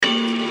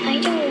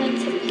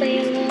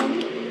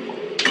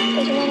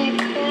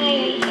I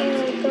hear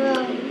a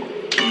groan.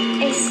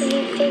 I see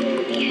a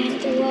figure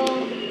behind the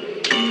wall.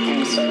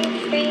 I'm so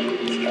afraid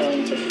it's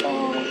going to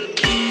fall.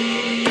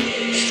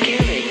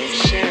 Scaring is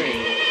sharing.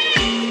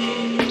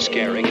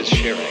 Scaring is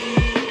sharing.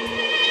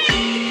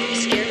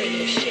 Scaring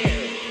is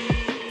sharing.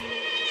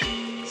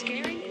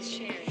 Scaring is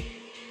sharing.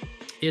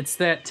 It's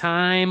that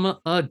time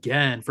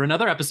again for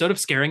another episode of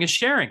Scaring is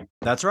Sharing.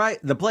 That's right,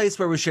 the place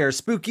where we share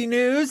spooky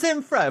news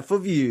and frightful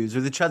views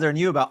with each other and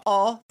you about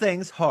all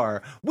things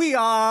horror. We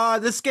are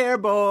the Scare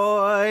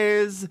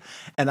Boys,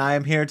 and I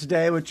am here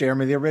today with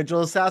Jeremy, the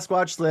original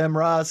Sasquatch Slim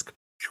Rusk.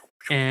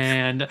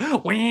 And I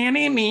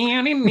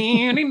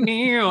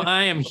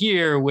am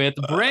here with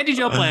Brandy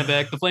Joe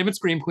Planbeck, the Flame and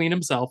Scream Queen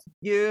himself.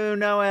 You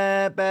know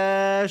it,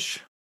 Besh.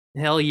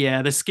 Hell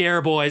yeah, the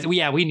Scare Boys.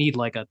 We need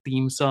like a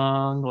theme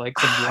song, like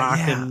some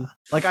rockin'. Yeah.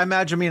 Like I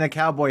imagine me in a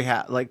cowboy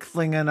hat, like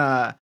flinging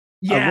a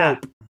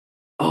rope.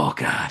 Oh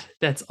god,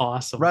 that's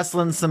awesome.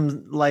 Wrestling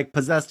some like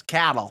possessed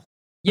cattle.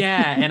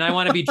 Yeah, and I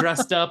want to be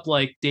dressed up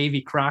like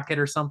Davy Crockett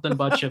or something,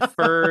 bunch of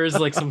furs,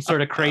 like some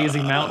sort of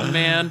crazy mountain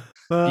man.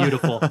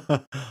 Beautiful.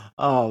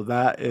 Oh,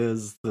 that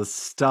is the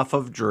stuff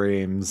of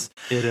dreams.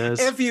 It is.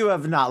 If you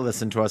have not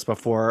listened to us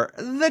before,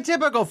 the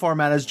typical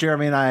format is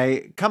Jeremy and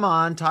I come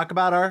on, talk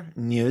about our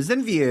news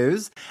and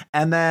views,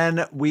 and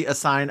then we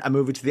assign a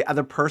movie to the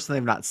other person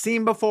they've not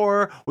seen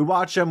before. We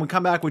watch them, we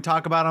come back, we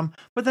talk about them,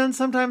 but then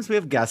sometimes we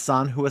have guests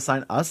on who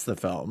assign us the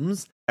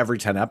films. Every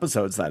 10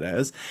 episodes, that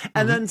is.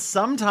 And then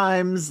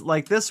sometimes,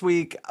 like this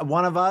week,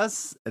 one of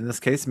us, in this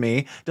case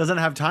me, doesn't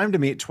have time to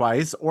meet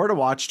twice or to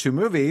watch two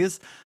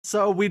movies.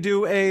 So we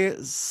do a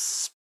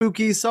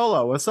spooky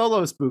solo, a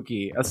solo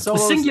spooky, a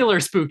singular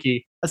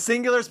spooky. A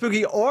singular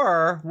spooky,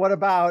 or what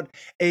about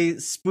a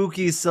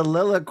spooky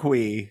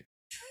soliloquy?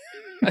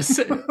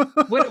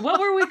 What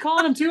were we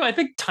calling them too? I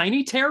think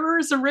Tiny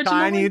Terrors originally.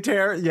 Tiny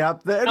Terror,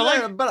 yep.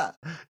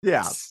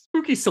 Yeah.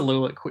 Spooky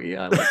soliloquy.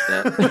 I like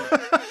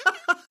that.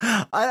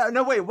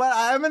 No, wait, what?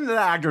 I'm an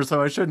actor,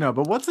 so I should know.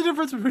 But what's the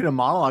difference between a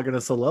monologue and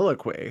a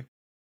soliloquy?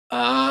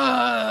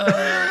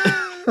 A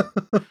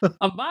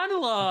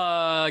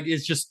monologue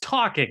is just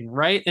talking,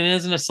 right? And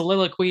isn't a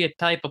soliloquy a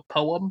type of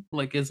poem?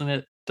 Like, doesn't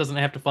it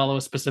have to follow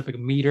a specific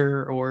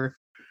meter or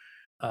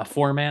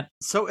format?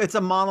 So it's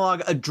a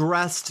monologue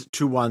addressed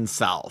to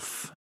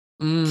oneself.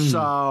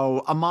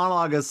 So a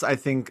monologue is, I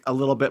think, a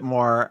little bit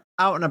more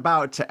out and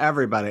about to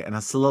everybody. And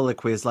a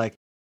soliloquy is like,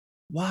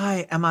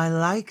 why am I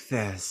like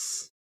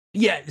this?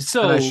 Yeah,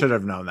 so and I should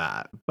have known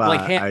that, but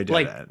I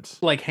didn't.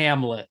 Like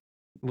Hamlet,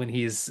 when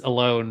he's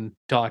alone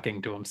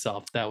talking to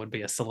himself, that would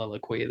be a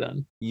soliloquy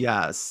then.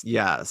 Yes,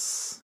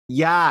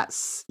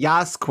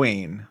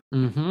 queen.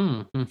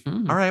 All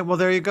right, well,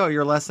 there you go.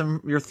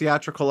 Your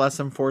theatrical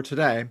lesson for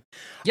today.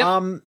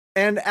 Yep.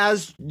 And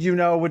as you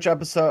know, which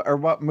episode or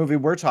what movie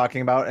we're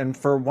talking about, and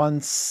for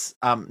once,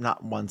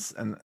 not once,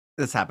 and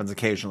this happens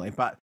occasionally,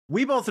 but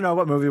we both know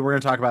what movie we're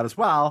going to talk about as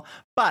well.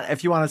 But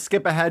if you want to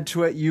skip ahead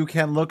to it, you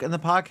can look in the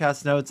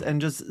podcast notes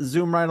and just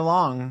zoom right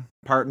along,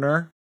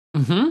 partner.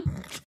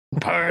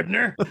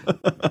 Partner.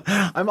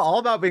 I'm all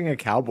about being a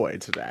cowboy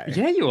today.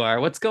 Yeah, you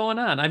are. What's going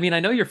on? I mean, I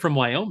know you're from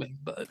Wyoming,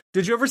 but...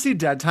 Did you ever see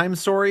Dead Time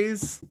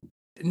Stories?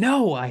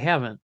 No, I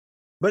haven't.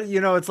 But,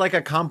 it's like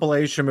a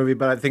compilation movie,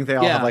 but I think they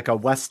all have like a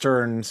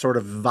Western sort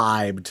of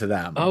vibe to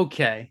them.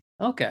 Okay.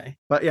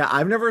 But yeah,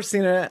 I've never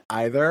seen it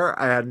either.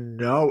 I had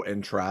no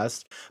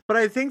interest, but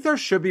I think there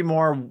should be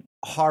more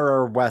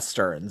horror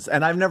Westerns.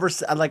 And I've never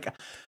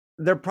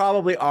there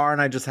probably are,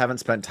 and I just haven't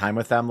spent time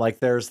with them.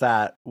 Like there's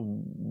that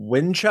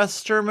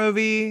Winchester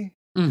movie,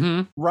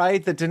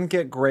 right? That didn't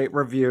get great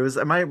reviews.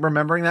 Am I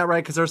remembering that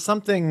right? Because there's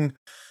something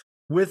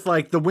with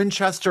like the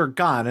Winchester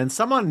gun and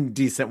someone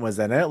decent was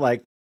in it,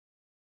 like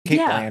Kate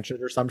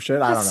Blanchett or some shit.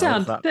 I don't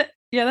know.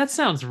 That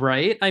sounds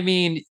right. I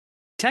mean,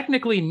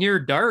 technically Near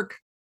Dark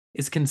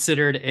is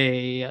considered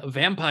a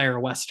vampire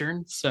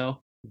Western,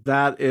 so...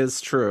 That is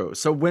true.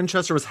 So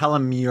Winchester was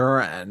Helen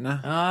Mirren.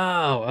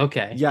 Oh,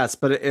 okay. Yes,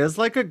 but it is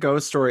like a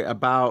ghost story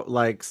about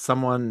like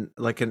someone,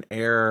 like an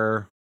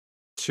heir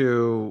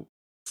to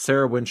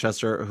Sarah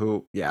Winchester,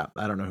 who, I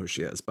don't know who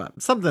she is, but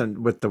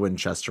something with the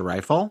Winchester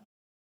rifle.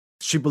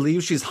 She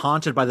believes she's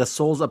haunted by the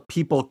souls of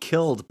people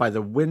killed by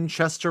the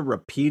Winchester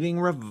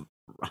repeating I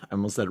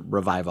almost said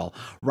revival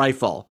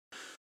rifle.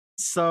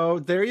 So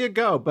there you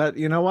go. But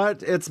you know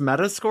what its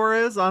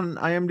Metascore is on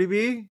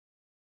IMDb?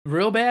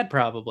 Real bad,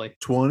 probably.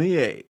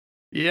 28.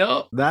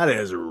 Yep. That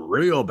is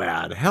real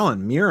bad.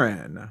 Helen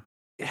Mirren.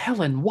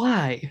 Helen,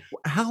 why?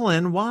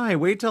 Helen, why?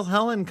 Wait till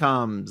Helen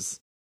comes.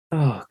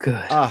 Oh,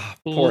 good.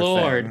 Poor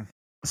Lord. thing.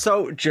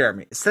 So,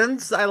 Jeremy,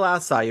 since I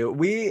last saw you,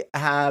 we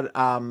had,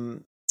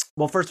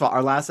 well, first of all,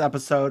 our last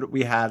episode,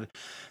 we had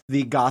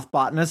the goth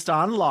botanist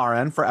on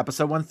Lauren for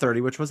episode 130,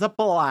 which was a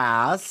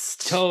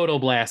blast. Total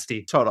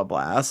blasty. Total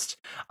blast.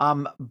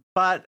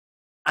 But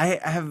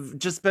I have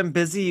just been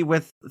busy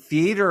with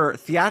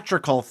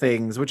theatrical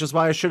things, which is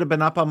why I should have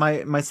been up on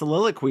my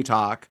soliloquy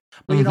talk.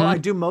 But, I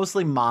do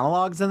mostly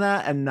monologues in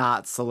that and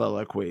not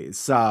soliloquies.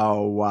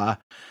 So,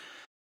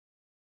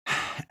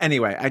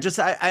 Anyway,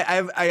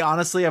 I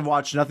honestly have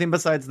watched nothing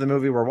besides the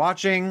movie we're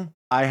watching.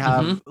 I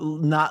have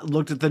not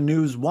looked at the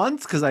news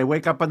once because I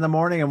wake up in the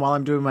morning and while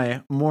I'm doing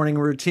my morning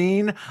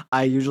routine,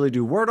 I usually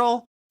do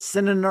Wordle,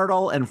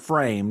 Cinenerdle, and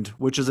Framed,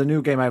 which is a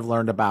new game I've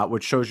learned about,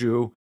 which shows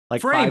you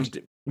like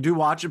Framed. Do you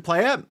watch it,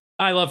 play it?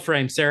 I love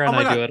Frame. Sarah and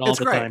my I God, do it all it's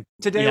the great. time.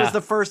 Today was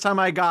the first time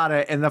I got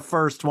it in the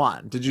first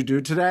one. Did you do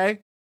it today?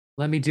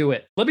 Let me do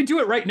it. Let me do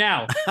it right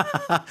now.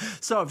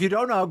 So if you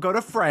don't know, go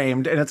to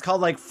Framed, and it's called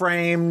like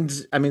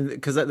Framed. I mean,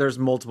 because there's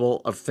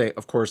multiple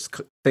of course,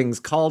 things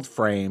called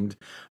Framed,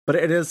 but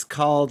it is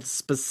called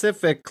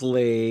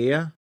specifically.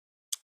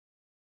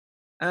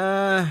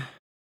 Oh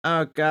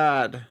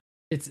God.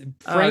 It's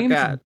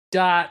framed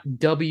dot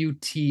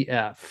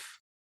WTF.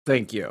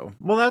 Thank you.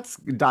 Well, that's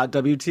dot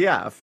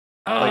WTF.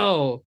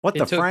 Oh, like, what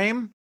the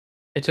frame?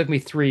 It took me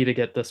 3 to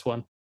get this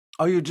one.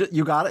 Oh, you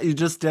got it? You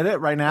just did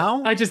it right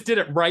now? I just did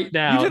it right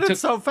now. You did it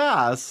so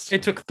fast.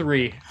 It took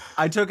 3.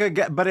 I took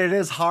but it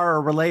is horror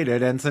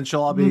related, and since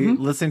you'll all be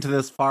listening to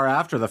this far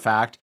after the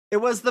fact, it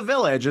was The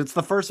Village. It's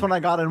the first one I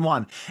got in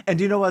one. And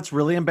do you know what's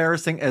really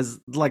embarrassing is,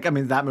 like, I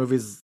mean, that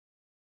movie's,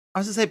 I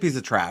was gonna say piece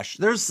of trash.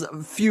 There's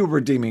a few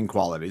redeeming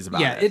qualities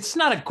about it. Yeah, it's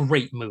not a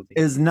great movie.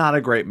 It's not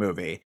a great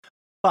movie.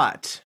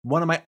 But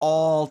one of my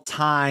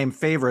all-time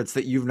favorites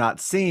that you've not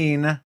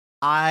seen,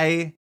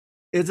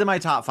 it's in my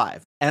top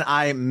 5, and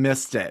I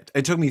missed it.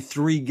 It took me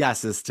 3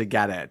 guesses to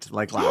get it,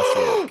 like last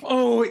week.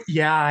 Oh,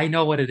 yeah, I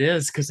know what it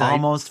is because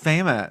Almost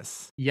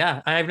Famous.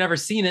 Yeah, I've never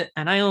seen it,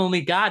 and I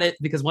only got it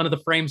because one of the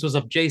frames was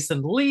of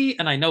Jason Lee,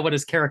 and I know what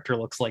his character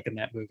looks like in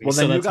that movie. Well,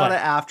 then you got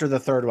it after the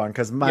third one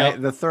because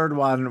the third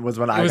one was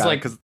when I got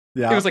it.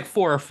 It was like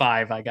 4 or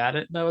 5. I got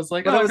it, and I was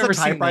like, but it was I've never a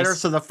typewriter. seen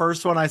this. So the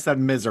first one I said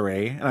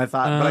Misery, and I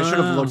thought, but I should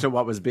have looked at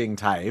what was being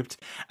typed.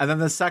 And then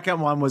the second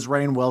one was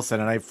Rainn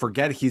Wilson, and I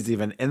forget he's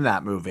even in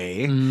that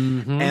movie.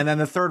 And then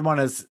the third one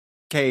is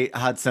Kate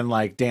Hudson,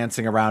 like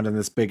dancing around in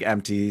this big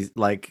empty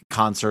like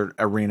concert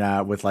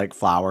arena with like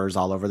flowers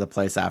all over the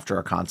place after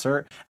a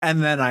concert.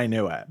 And then I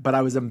knew it, but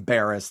I was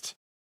embarrassed.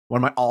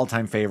 One of my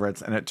all-time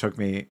favorites, and it took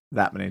me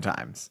that many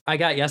times. I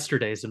got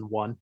Yesterday's in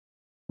one,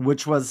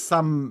 which was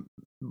some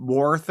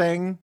war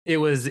thing. It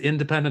was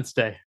Independence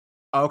Day.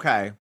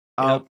 Okay.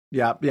 Oh,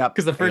 yep.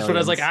 Because the first one I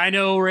was like, I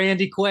know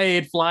Randy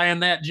Quaid flying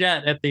that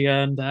jet at the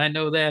end. I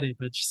know that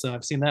image, so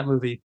I've seen that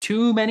movie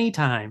too many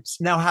times.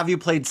 Now, have you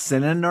played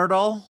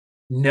Cinenerdle?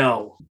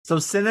 No. So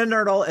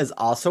Cinenerdle is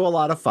also a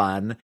lot of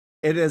fun.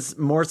 It is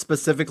more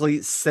specifically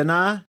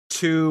Cine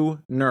to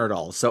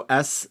Nerdle. So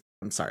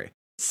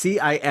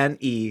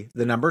CINE,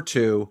 the number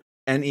 2,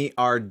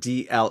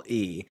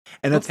 NERDLE.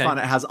 And it's fun.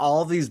 It has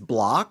all these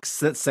blocks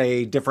that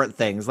say different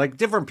things. Like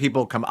different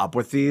people come up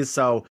with these,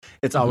 so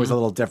it's always a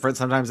little different.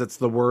 Sometimes it's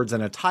the words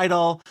in a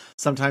title.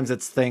 Sometimes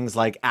it's things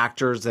like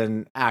actors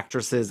and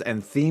actresses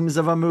and themes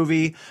of a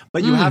movie.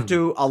 But you have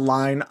to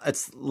align.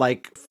 It's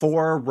like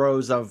 4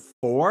 rows of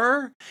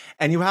 4,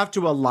 and you have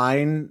to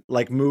align,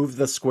 like move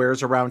the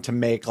squares around to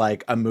make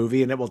like a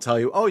movie, and it will tell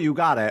you, oh, you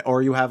got it,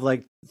 or you have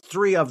like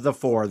 3 of the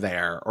 4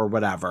 there or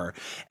whatever.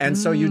 And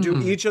so you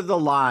do each of the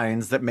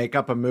lines that make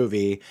up a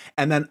movie,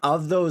 and then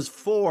of those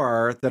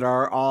 4 that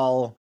are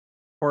all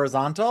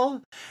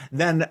horizontal,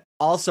 then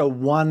also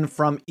 1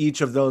 from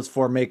each of those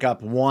 4 make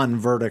up 1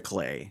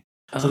 vertically.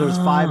 So there's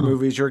 5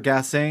 movies you're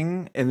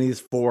guessing in these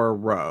 4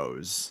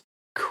 rows.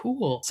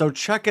 Cool. So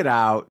check it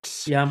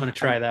out. Yeah, I'm going to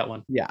try that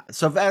one. Yeah.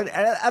 So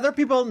if other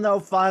people know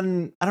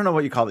fun, I don't know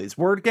what you call these,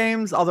 word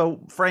games,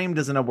 although Framed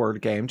isn't a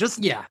word game.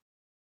 Just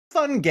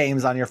fun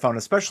games on your phone,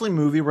 especially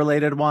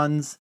movie-related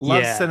ones.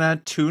 Love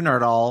Cine to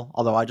Nerdle,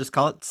 although I just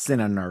call it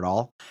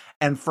Cinenerdle.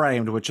 And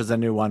Framed, which is a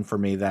new one for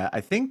me that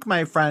I think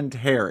my friend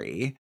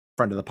Harry,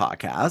 friend of the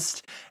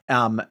podcast,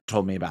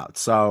 told me about.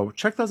 So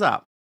check those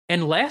out.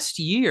 And last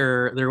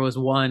year, there was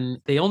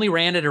one, they only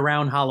ran it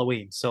around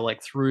Halloween, so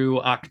like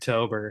through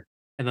October,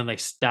 and then they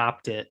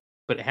stopped it,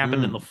 but it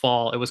happened in the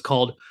fall. It was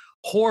called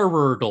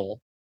Horrordle.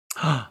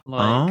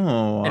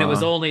 And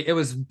it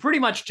was pretty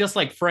much just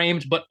like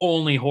Framed, but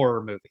only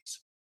horror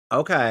movies.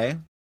 Okay.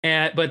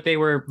 But they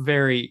were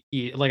very,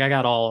 like I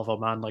got all of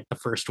them on like the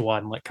first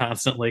one, like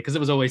constantly, because it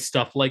was always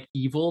stuff like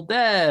Evil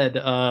Dead,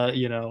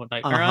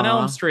 Nightmare on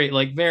Elm Street,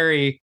 like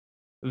very,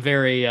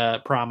 very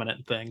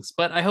prominent things.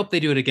 But I hope they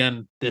do it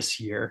again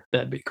this year.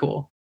 That'd be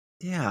cool.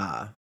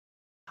 Yeah.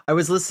 I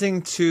was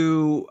listening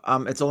to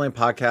It's Only a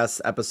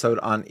Podcast episode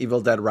on Evil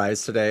Dead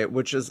Rise today,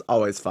 which is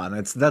always fun.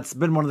 That's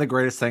been one of the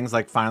greatest things,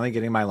 like finally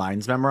getting my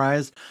lines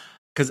memorized.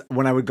 Because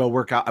when I would go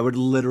work out, I would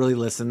literally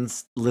listen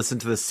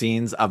to the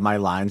scenes of my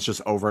lines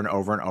just over and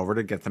over and over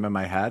to get them in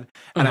my head.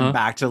 And I'm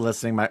back to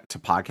listening to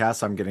podcasts,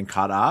 so I'm getting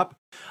caught up.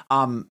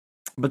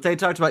 But they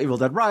talked about Evil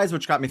Dead Rise,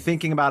 which got me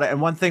thinking about it. And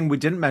one thing we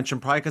didn't mention,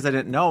 probably because I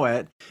didn't know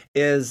it,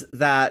 is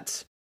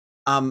that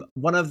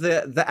one of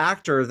the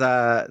actor,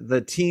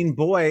 the teen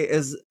boy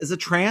is a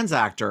trans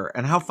actor,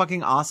 and how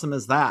fucking awesome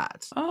is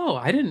that? Oh,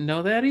 I didn't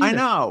know that either. I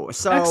know.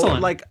 So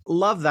excellent. Like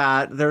love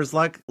that. There's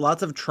like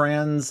lots of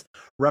trans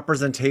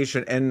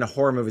representation in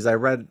horror movies.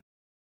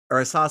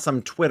 I saw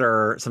some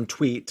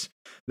tweet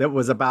that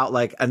was about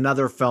like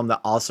another film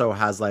that also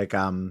has like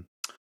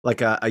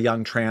a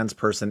young trans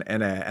person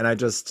in it, and I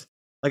just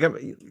I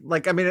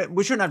mean,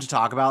 we shouldn't have to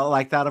talk about it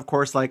like that, of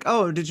course. Like,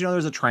 oh, did you know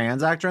there's a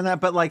trans actor in that?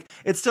 But like,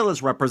 it still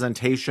is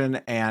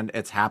representation, and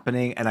it's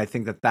happening, and I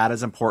think that that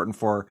is important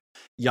for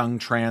young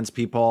trans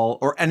people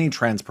or any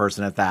trans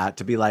person at that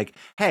to be like,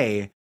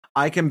 hey,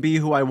 I can be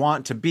who I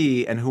want to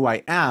be and who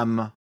I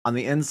am on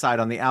the inside,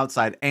 on the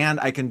outside, and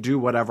I can do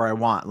whatever I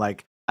want.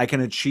 Like, I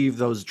can achieve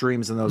those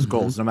dreams and those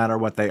goals no matter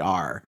what they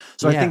are.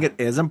 So I think it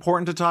is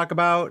important to talk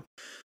about,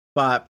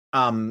 but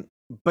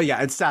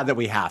yeah, it's sad that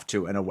we have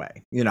to, in a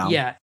way, you know?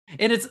 Yeah.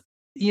 And it's,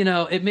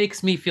 it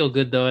makes me feel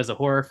good though as a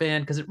horror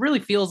fan, because it really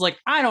feels like,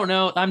 I don't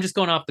know, I'm just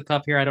going off the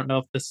cuff here. I don't know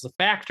if this is a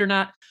fact or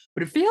not,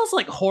 but it feels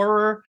like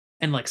horror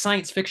and like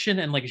science fiction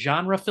and like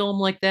genre film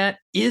like that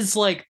is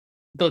like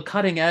the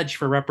cutting edge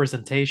for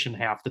representation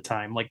half the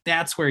time. Like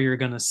that's where you're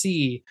going to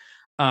see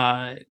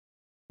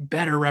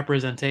better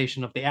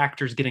representation of the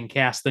actors getting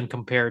cast than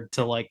compared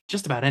to like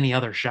just about any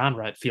other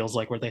genre, it feels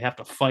like, where they have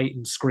to fight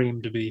and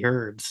scream to be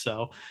heard.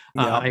 So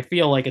I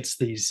feel like it's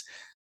these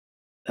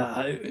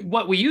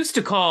what we used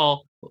to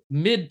call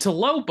mid to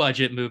low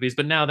budget movies,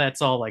 but now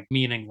that's all like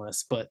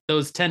meaningless. But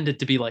those tended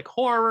to be like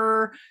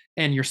horror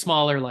and your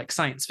smaller like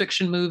science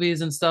fiction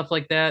movies and stuff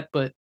like that.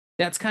 But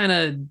that's kind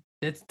of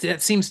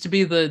that seems to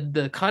be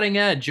the cutting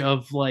edge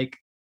of like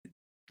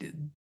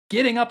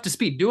getting up to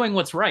speed, doing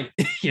what's right,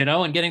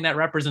 and getting that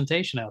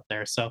representation out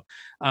there. So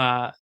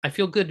I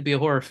feel good to be a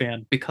horror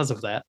fan because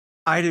of that.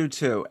 I do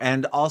too.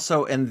 And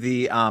also in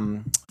the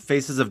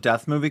Faces of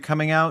Death movie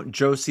coming out,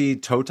 Josie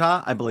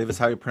Tota, I believe is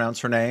how you pronounce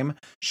her name.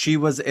 She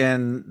was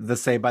in the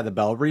Saved by the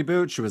Bell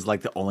reboot. She was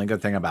like the only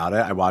good thing about it.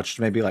 I watched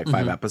maybe like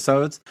 5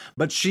 episodes,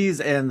 but she's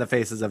in the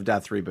Faces of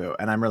Death reboot,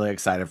 and I'm really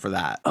excited for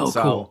that. Oh,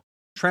 so, cool.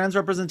 Trans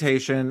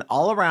representation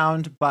all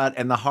around, but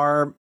in the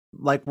horror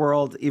like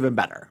world, even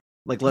better.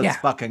 Like, let's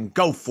fucking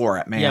go for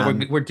it, man.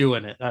 Yeah, we're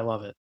doing it. I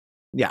love it.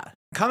 Yeah.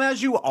 Come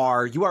as you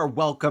are. You are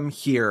welcome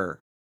here.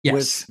 Yes.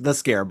 With the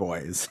Scare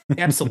Boys.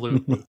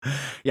 Absolutely.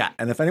 Yeah.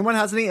 And if anyone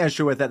has any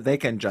issue with it, they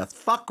can just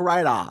fuck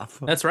right off.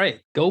 That's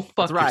right. Go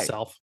fuck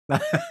yourself.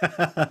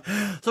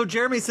 So,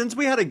 Jeremy, since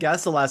we had a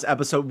guest the last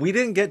episode, we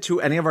didn't get to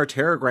any of our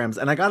teragrams.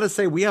 And I got to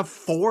say, we have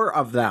 4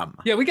 of them.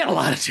 Yeah, we got a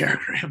lot of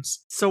teragrams.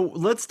 So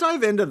let's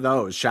dive into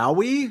those, shall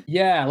we?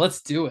 Yeah,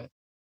 let's do it.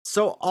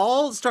 So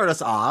I'll start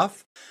us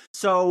off.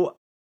 So,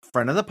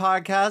 friend of the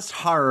podcast,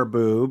 Horror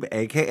Boob,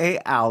 aka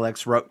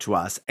Alex, wrote to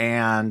us,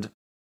 and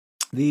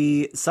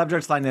the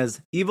subject line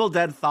is Evil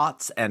Dead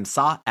Thoughts and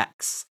Saw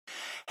X.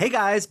 Hey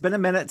guys, been a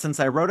minute since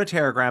I wrote a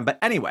teragram, but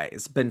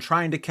anyways, been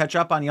trying to catch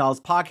up on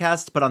y'all's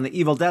podcast, but on the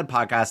Evil Dead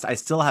podcast, I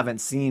still haven't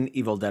seen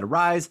Evil Dead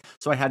Rise,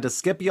 so I had to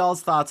skip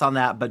y'all's thoughts on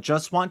that, but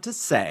just want to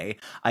say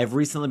I've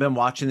recently been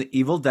watching the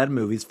Evil Dead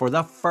movies for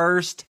the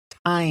first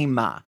time.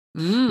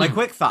 My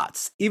quick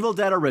thoughts. Evil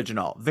Dead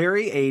original.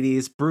 Very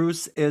 80s.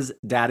 Bruce is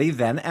daddy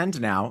then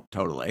and now.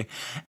 Totally.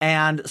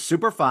 And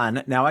super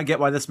fun. Now I get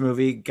why this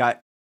movie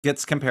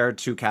gets compared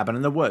to Cabin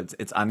in the Woods.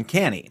 It's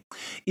uncanny.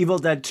 Evil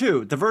Dead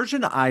 2. The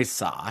version I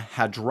saw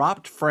had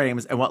dropped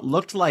frames and what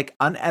looked like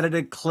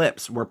unedited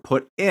clips were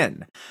put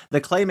in.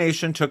 The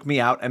claymation took me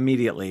out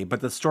immediately,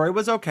 but the story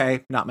was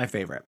okay. Not my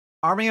favorite.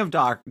 Army of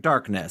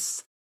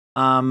Darkness.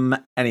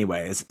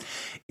 Anyways,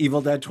 Evil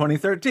Dead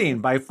 2013,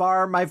 by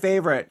far my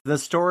favorite. The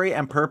story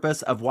and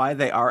purpose of why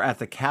they are at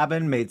the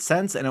cabin made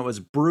sense, and it was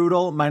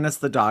brutal, minus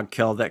the dog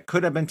kill that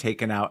could have been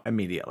taken out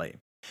immediately.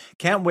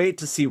 Can't wait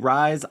to see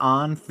Rise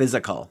on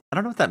physical. I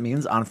don't know what that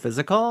means, on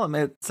physical. I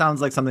mean, it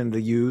sounds like something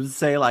the yous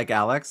say, like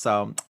Alex.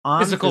 So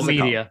on physical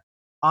media.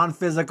 On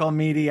physical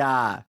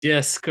media.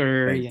 Disc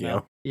or, you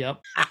know.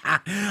 Yep.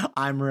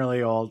 I'm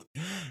really old.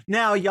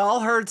 Now, y'all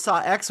heard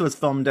Saw X was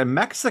filmed in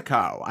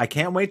Mexico. I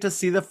can't wait to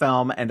see the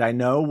film, and I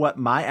know what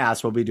my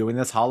ass will be doing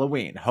this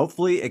Halloween.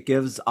 Hopefully, it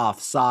gives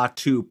off Saw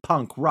 2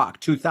 punk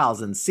rock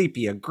 2000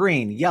 sepia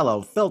green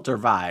yellow filter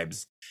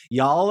vibes.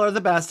 Y'all are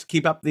the best.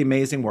 Keep up the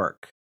amazing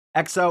work.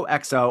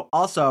 XOXO.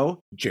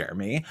 Also,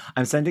 Jeremy,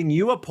 I'm sending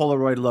you a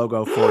Polaroid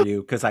logo for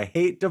you because I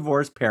hate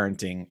divorce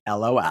parenting.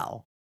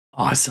 LOL.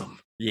 Awesome.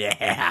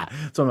 Yeah,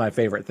 it's one of my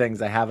favorite things.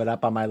 I have it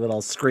up on my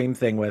little screen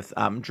thing with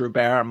Drew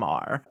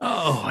Barrymore.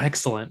 Oh,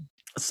 excellent.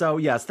 So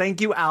yes, thank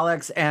you,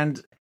 Alex.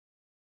 And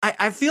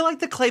I feel like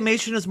the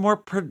claymation is more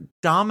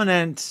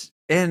predominant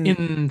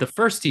in the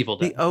first Evil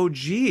Dead. The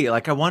OG.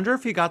 Like, I wonder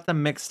if he got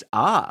them mixed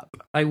up.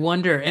 I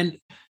wonder. And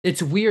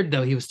it's weird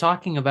though. He was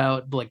talking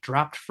about like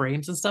dropped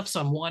frames and stuff. So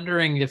I'm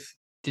wondering if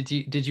did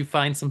you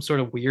find some sort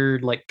of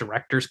weird like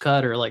director's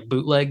cut or like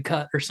bootleg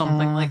cut or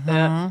something like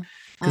that?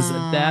 Because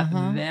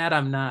that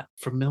I'm not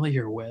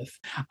familiar with.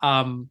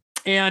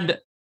 And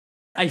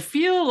I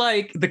feel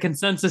like the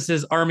consensus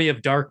is Army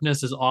of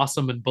Darkness is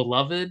awesome and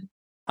beloved.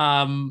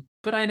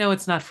 But I know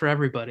it's not for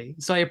everybody.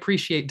 So I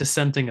appreciate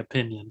dissenting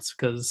opinions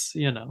because,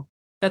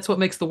 that's what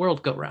makes the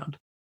world go round.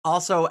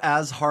 Also,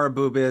 as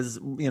Haraboob is,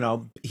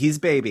 he's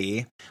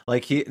baby.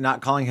 Like he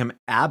not calling him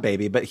a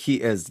baby, but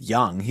he is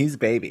young. He's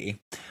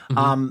baby.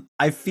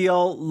 I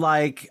feel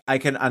like I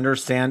can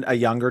understand a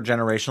younger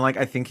generation. Like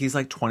I think he's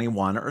like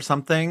 21 or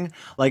something.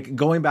 Like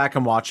going back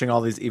and watching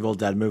all these Evil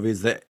Dead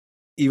movies, that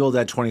Evil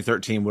Dead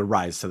 2013 would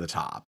rise to the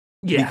top.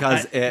 Yeah,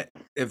 because it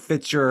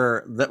fits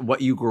what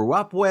you grew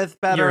up with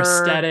better. Your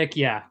aesthetic,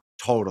 yeah.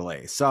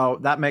 Totally. So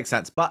that makes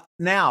sense. But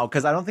now,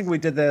 because I don't think we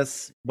did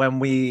this when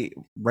we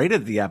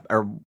rated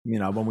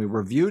when we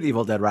reviewed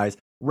Evil Dead Rise,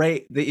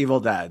 rate the Evil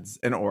Deads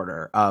in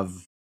order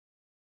of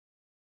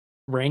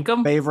rank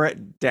them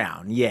favorite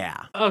down.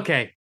 Yeah.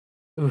 Okay.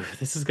 Ooh,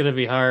 this is gonna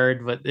be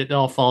hard, but it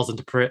all falls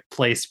into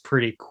place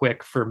pretty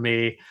quick for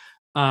me.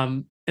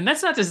 And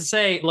that's not to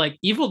say like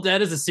Evil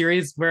Dead is a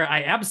series where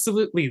I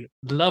absolutely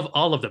love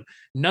all of them.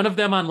 None of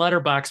them on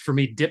Letterboxd for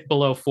me dip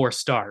below 4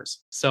 stars.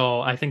 So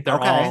I think they're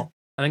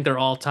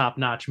all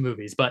top-notch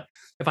movies. But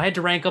if I had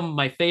to rank them,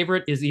 my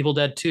favorite is Evil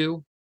Dead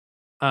 2.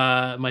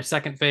 My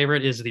second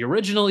favorite is the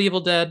original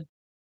Evil Dead.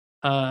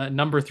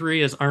 Number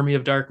 3 is Army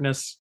of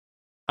Darkness.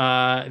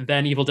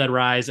 Then Evil Dead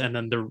Rise, and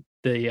then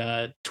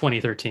the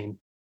 2013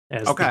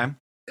 as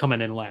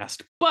coming in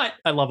last. But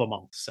I love them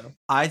all. So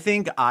I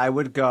think I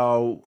would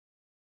go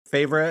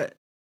favorite,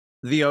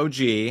 the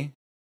OG,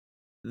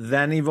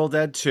 then Evil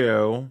Dead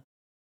 2.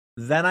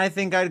 Then I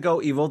think I'd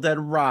go Evil Dead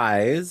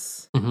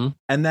Rise, and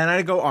then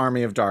I'd go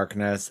Army of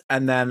Darkness,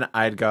 and then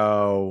I'd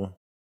go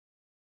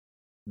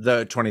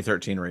the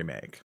 2013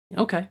 remake.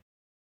 Okay.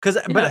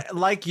 But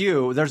like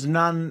you, there's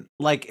none,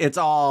 like it's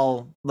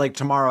all like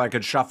tomorrow I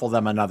could shuffle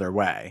them another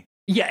way.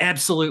 Yeah,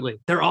 absolutely.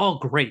 They're all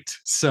great.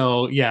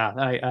 So yeah,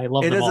 I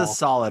love them all. It is a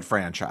solid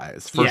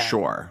franchise for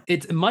sure.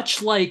 It's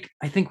much like,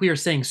 I think we were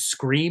saying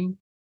Scream,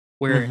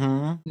 where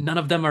none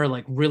of them are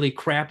like really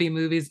crappy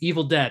movies.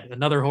 Evil Dead,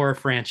 another horror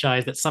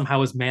franchise that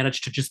somehow has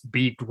managed to just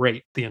be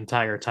great the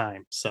entire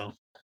time. So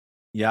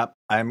yep,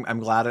 I'm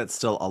glad it's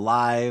still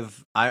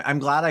alive. I'm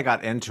glad I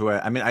got into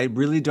it. I mean, I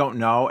really don't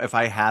know if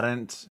I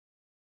hadn't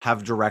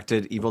have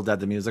directed Evil Dead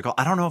the musical.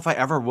 I don't know if I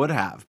ever would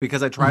have,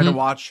 because I tried to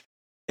watch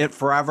it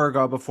forever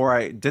ago before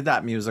I did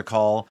that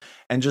musical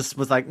and just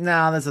was like,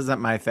 nah, this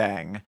isn't my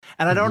thing.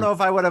 And I don't know if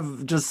I would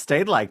have just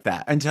stayed like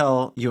that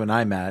until you and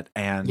I met,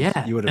 and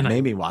you would have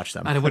made me watch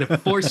them. And I would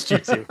have forced you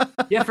to.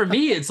 Yeah, for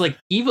me, it's like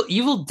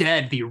Evil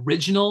Dead, the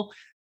original,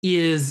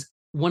 is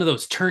one of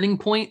those turning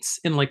points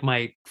in like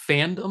my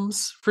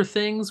fandoms for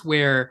things,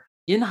 where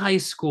in high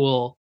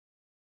school,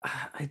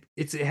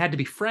 it had to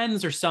be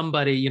friends or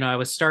somebody, I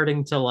was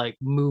starting to like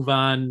move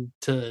on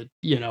to,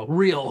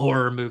 real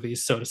horror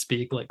movies, so to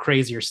speak, like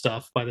crazier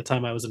stuff by the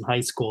time I was in high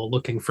school,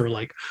 looking for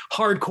like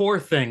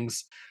hardcore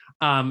things.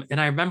 And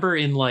I remember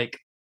in like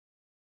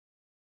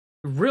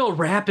real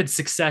rapid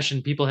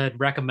succession, people had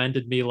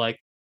recommended me like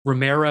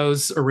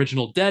Romero's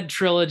Original Dead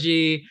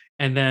trilogy,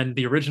 and then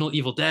the original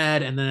Evil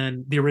Dead, and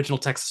then the original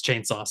Texas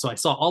Chainsaw. So I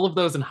saw all of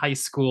those in high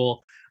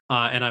school,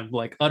 and I'm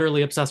like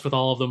utterly obsessed with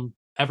all of them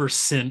ever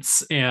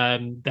since.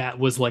 And that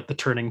was like the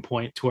turning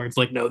point towards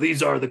like, no,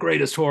 these are the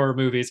greatest horror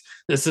movies.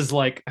 This is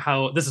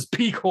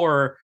peak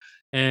horror,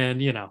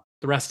 and the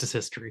rest is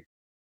history.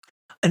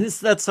 And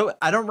that's so,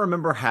 I don't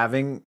remember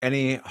having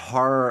any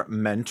horror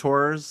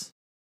mentors.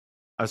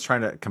 I was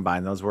trying to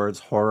combine those words,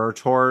 horror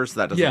tours.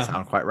 That doesn't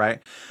sound quite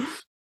right.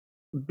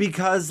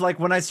 Because like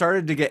when I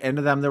started to get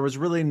into them, there was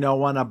really no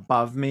one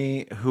above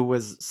me who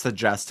was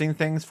suggesting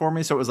things for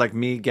me. So it was like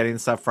me getting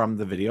stuff from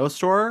the video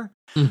store.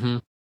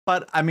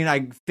 But I mean,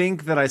 I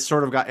think that I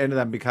sort of got into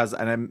them because,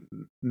 and I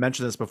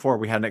mentioned this before,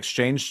 we had an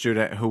exchange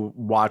student who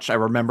watched, I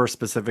remember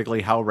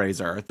specifically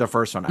Hellraiser, the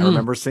first one. I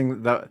remember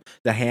seeing the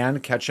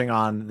hand catching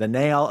on the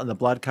nail and the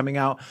blood coming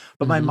out,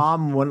 but my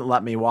mom wouldn't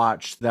let me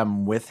watch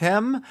them with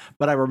him.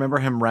 But I remember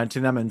him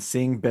renting them and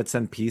seeing bits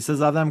and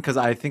pieces of them, because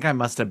I think I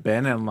must have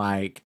been in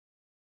like,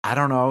 I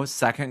don't know,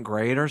 second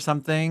grade or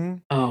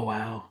something. Oh,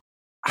 wow.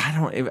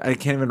 I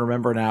can't even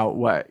remember now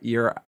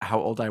how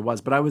old I was,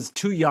 but I was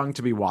too young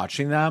to be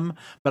watching them.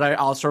 But I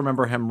also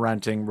remember him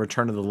renting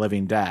Return of the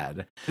Living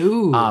Dead.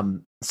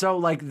 Ooh. So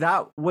like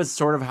that was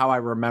sort of how I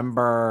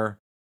remember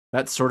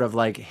that sort of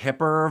like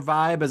hipper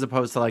vibe, as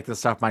opposed to like the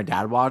stuff my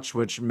dad watched,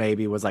 which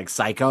maybe was like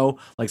Psycho,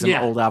 like some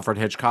old Alfred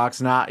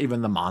Hitchcock's, not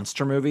even the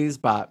monster movies,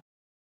 but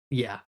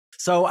yeah.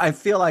 So I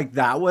feel like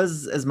that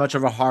was as much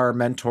of a horror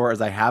mentor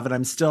as I have, and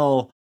I'm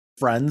still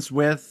friends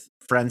with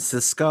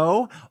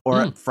Francisco,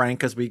 or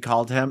Frank as we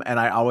called him, and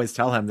I always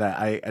tell him that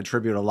I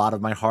attribute a lot of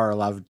my horror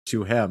love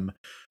to him,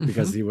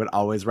 because he would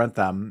always rent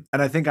them.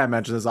 And I think I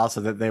mentioned this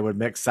also, that they would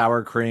mix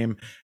sour cream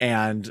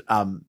and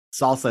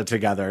salsa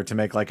together to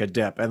make like a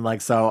dip, and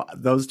like so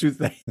those two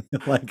things,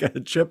 like a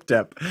chip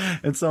dip.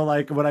 And so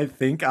like when I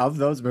think of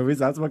those movies,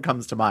 that's what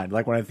comes to mind.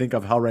 Like when I think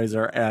of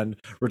Hellraiser and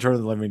Return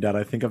of the Living Dead,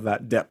 I think of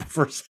that dip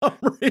for some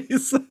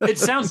reason. It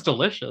sounds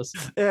delicious.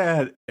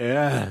 It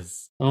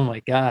is. Oh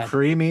my god.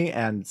 Creamy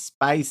and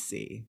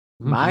spicy.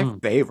 My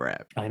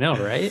favorite. I know,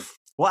 right?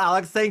 Well,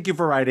 Alex, thank you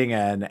for writing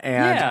in,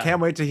 and Yeah.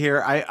 can't wait to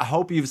hear. I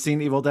hope you've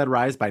seen Evil Dead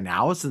Rise by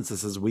now, since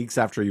this is weeks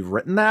after you've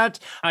written that.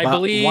 I but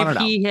believe wanna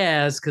know. he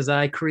has, because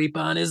I creep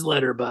on his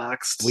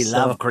letterboxd. We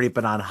love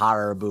creeping on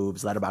Horror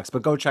Boobs letterbox,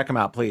 but go check him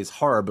out, please.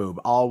 Horror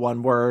Boob, all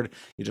one word.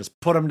 You just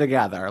put them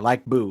together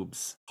like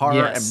boobs.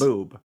 Horror and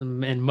boob.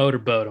 And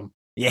motorboat him.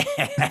 Yeah.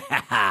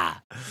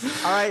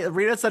 All right,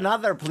 read us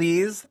another,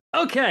 please.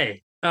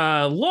 Okay.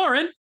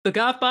 Lauren, the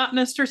goth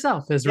botanist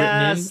herself, has written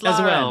in Yes, as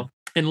Lauren. well.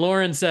 And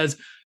Lauren says,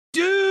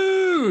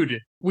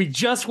 dude, we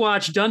just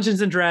watched Dungeons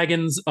and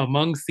Dragons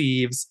Among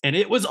Thieves, and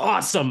it was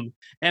awesome.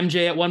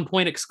 MJ at one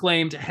point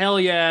exclaimed, hell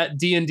yeah,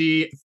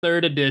 D&D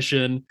 3rd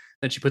edition.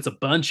 Then she puts a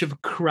bunch of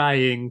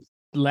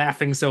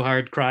laughing so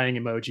hard, crying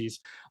emojis.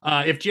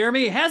 If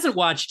Jeremy hasn't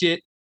watched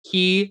it,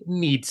 he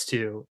needs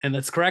to. And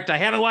that's correct. I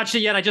haven't watched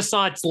it yet. I just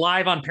saw it's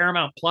live on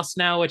Paramount Plus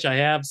now, which I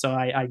have. So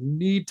I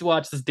need to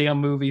watch this damn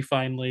movie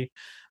finally.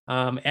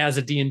 As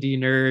a D&D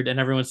nerd, and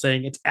everyone's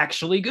saying it's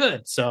actually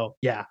good. So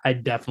yeah, I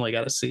definitely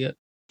got to see it.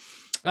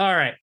 All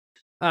right.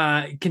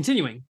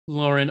 Continuing,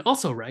 Lauren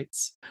also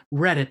writes,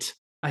 Reddit.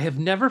 I have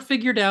never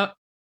figured out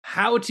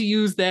how to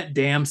use that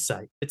damn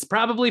site. It's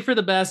probably for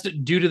the best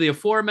due to the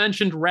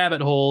aforementioned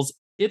rabbit holes.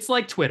 It's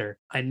like Twitter.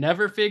 I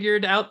never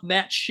figured out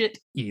that shit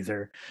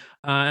either.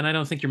 And I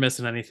don't think you're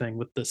missing anything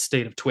with the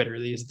state of Twitter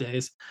these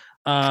days.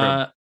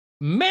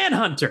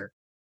 Manhunter.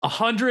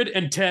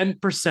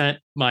 110%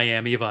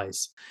 Miami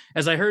Vice.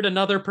 As I heard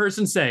another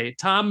person say,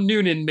 Tom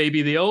Noonan may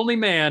be the only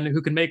man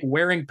who can make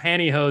wearing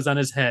pantyhose on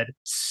his head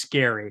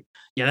scary.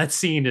 Yeah, that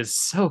scene is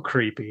so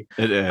creepy.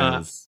 It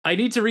is. I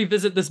need to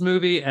revisit this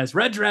movie as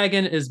Red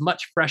Dragon is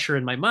much fresher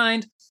in my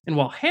mind. And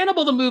while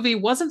Hannibal the movie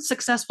wasn't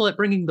successful at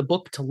bringing the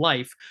book to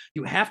life,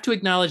 you have to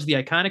acknowledge the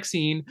iconic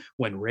scene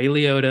when Ray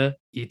Liotta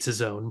eats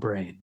his own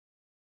brain.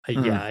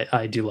 Yeah,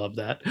 I do love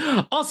that.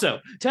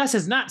 Also, Tess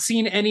has not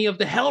seen any of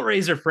the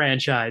Hellraiser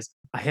franchise.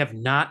 I have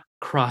not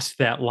crossed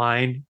that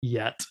line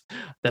yet.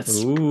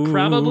 That's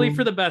probably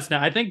for the best now.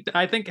 I think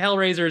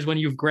Hellraiser is when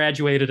you've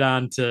graduated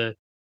on to,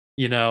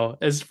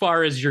 as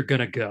far as you're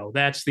gonna go.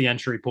 That's the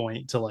entry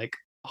point to like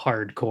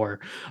hardcore.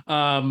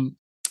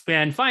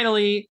 And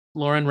finally,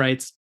 Lauren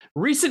writes,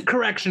 recent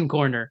correction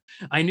corner.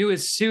 I knew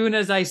as soon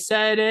as I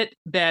said it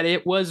that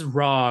it was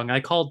wrong.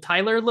 I called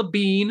Tyler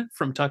Labine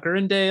from Tucker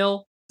and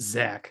Dale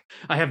Zach.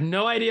 I have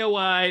no idea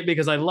why,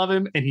 because I love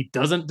him and he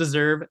doesn't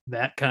deserve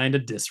that kind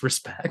of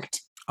disrespect.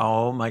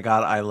 Oh my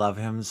God, I love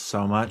him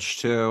so much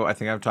too. I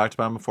think I've talked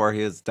about him before.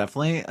 He is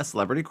definitely a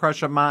celebrity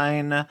crush of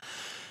mine.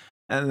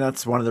 And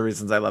that's one of the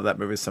reasons I love that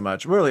movie so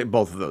much. Really,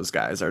 both of those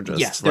guys are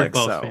just they're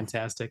both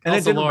fantastic. And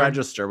also, it didn't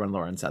register when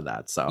Lauren said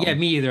that. So yeah,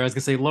 me either. I was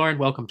gonna say, Lauren,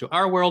 welcome to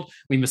our world.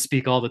 We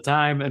misspeak all the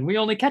time, and we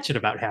only catch it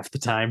about half the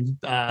time.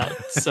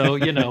 So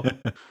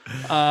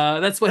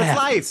that's what happens.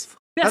 Life.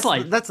 That's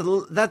life.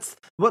 That's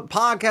what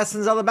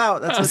podcasting's all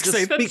about. That's what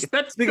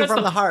just speaking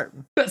from the heart.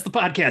 That's the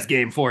podcast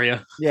game for you.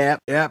 Yep.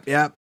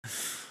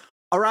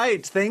 All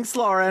right. Thanks,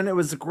 Lauren. It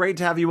was great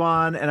to have you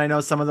on. And I know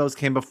some of those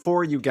came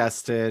before you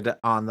guested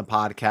on the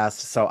podcast,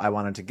 so I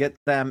wanted to get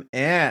them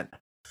in.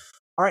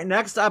 All right.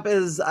 Next up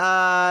is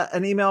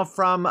an email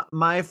from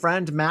my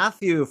friend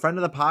Matthew, friend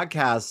of the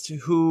podcast,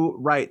 who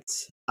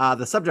writes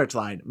the subject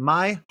line,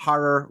 My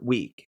Horror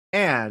Week.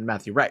 And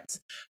Matthew writes,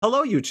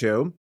 hello, you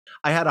two.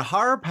 I had a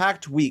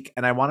horror-packed week,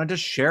 and I wanted to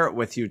share it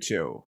with you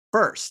two.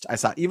 First, I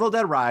saw Evil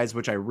Dead Rise,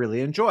 which I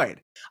really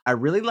enjoyed. I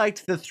really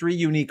liked the 3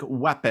 unique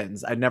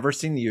weapons I'd never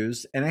seen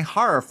used in a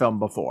horror film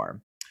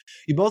before.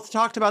 You both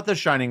talked about the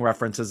Shining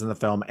references in the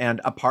film,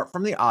 and apart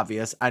from the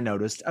obvious, I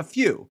noticed a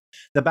few.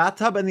 The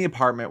bathtub in the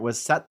apartment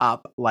was set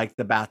up like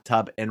the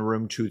bathtub in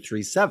room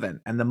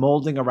 237, and the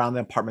molding around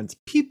the apartment's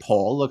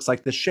peephole looks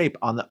like the shape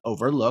on the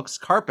overlook's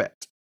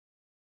carpet.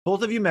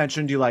 Both of you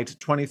mentioned you liked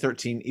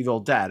 2013 Evil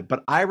Dead,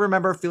 but I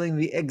remember feeling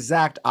the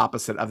exact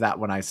opposite of that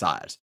when I saw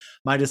it.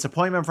 My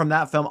disappointment from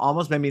that film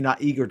almost made me not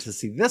eager to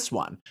see this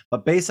one,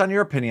 but based on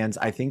your opinions,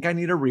 I think I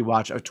need a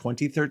rewatch of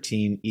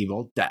 2013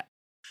 Evil Dead.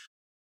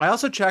 I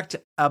also checked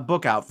a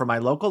book out from my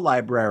local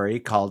library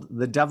called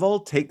The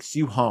Devil Takes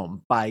You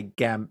Home by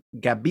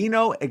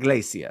Gabino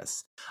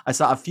Iglesias. I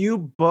saw a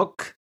few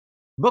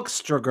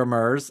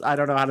bookstagrammers. I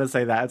don't know how to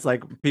say that. It's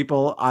like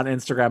people on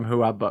Instagram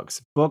who have books.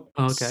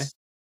 Okay.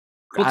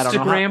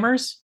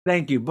 Bookstagrammers?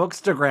 Thank you.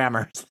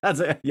 Bookstagrammers. That's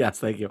it. Yes,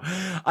 thank you.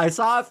 I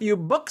saw a few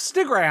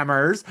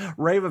bookstagrammers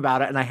rave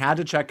about it, and I had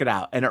to check it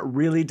out, and it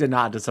really did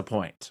not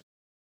disappoint.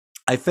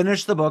 I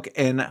finished the book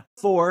in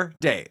 4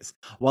 days.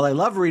 While I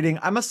love reading,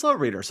 I'm a slow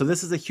reader, so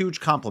this is a huge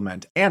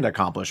compliment and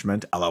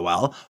accomplishment,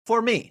 LOL,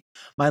 for me.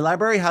 My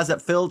library has it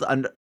filed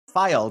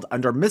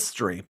under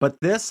mystery,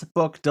 but this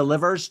book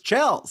delivers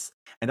chills,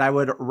 and I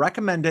would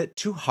recommend it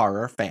to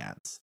horror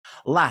fans.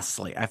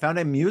 Lastly, I found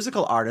a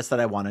musical artist that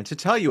I wanted to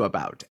tell you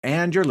about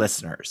and your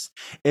listeners.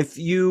 If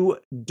you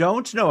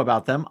don't know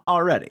about them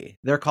already,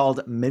 they're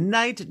called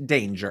Midnight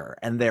Danger,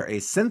 and they're a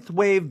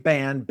synthwave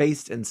band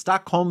based in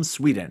Stockholm,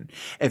 Sweden.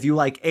 If you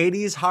like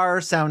 80s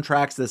horror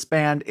soundtracks, this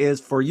band is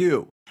for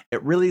you.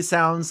 It really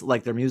sounds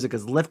like their music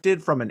is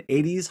lifted from an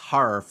 80s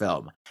horror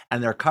film,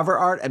 and their cover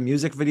art and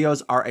music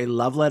videos are a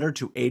love letter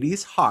to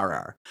 80s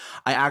horror.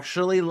 I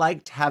actually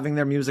liked having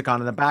their music on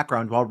in the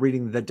background while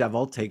reading The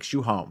Devil Takes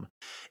You Home.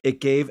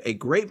 It gave a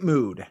great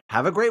mood.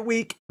 Have a great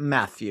week,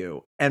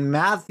 Matthew. And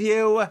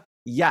Matthew,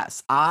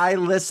 yes, I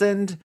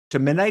listened to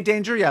Midnight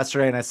Danger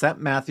yesterday, and I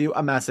sent Matthew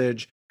a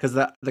message because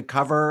the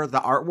cover, the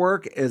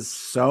artwork is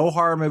so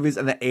horror movies,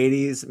 and the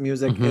 80s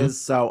music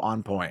is so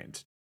on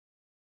point.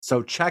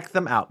 So check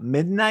them out.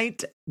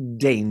 Midnight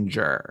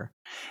Danger.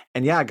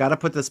 And yeah, I got to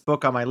put this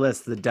book on my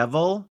list. The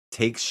Devil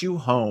Takes You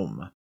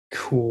Home.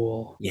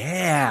 Cool.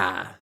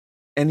 Yeah.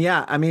 And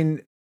yeah, I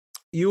mean,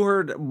 you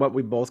heard what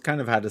we both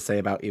kind of had to say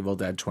about Evil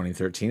Dead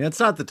 2013.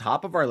 It's not the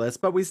top of our list,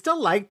 but we still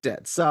liked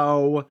it.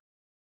 So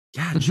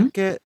yeah,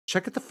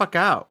 check it the fuck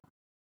out.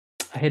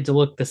 I had to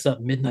look this up.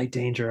 Midnight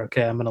Danger.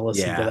 Okay, I'm gonna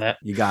listen to that.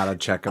 You gotta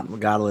check them.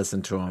 Gotta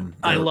listen to them.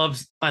 I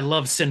love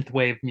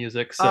synthwave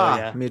music. So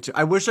yeah, me too.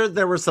 I wish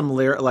there were some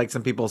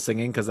some people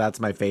singing because that's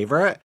my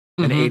favorite.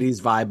 An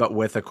 80s vibe, but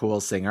with a cool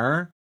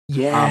singer.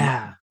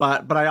 Yeah.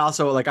 But I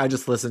also I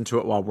just listened to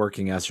it while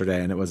working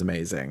yesterday, and it was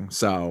amazing.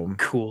 So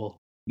cool.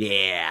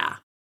 Yeah.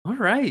 All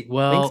right.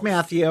 Well, thanks,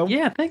 Matthew.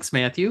 Yeah, thanks,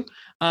 Matthew.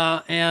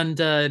 And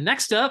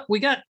next up, we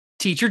got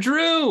Teacher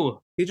Drew.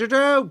 Teacher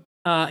Drew.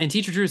 And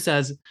Teacher Drew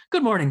says,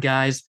 "Good morning,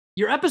 guys.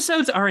 Your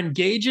episodes are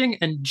engaging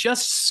and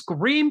just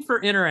scream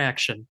for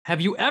interaction. Have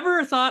you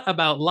ever thought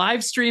about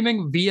live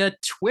streaming via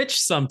Twitch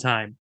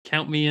sometime?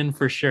 Count me in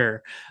for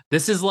sure.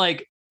 This is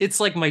it's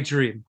like my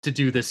dream to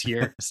do this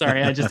year.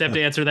 Sorry, I just have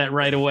to answer that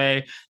right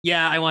away.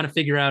 Yeah, I want to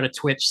figure out a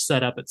Twitch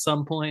setup at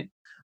some point.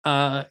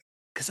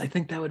 Because I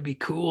think that would be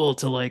cool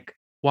to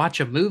watch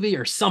a movie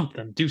or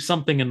something, do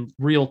something in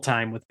real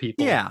time with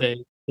people. Yeah.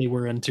 They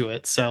were into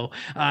it. So,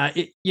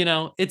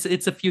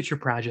 it's a future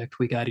project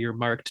we got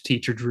earmarked,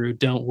 Teacher Drew.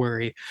 Don't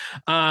worry.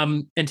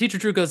 And Teacher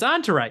Drew goes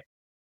on to write,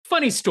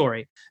 funny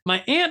story.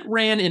 My aunt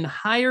ran in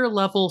higher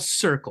level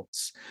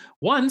circles.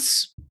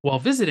 Once, while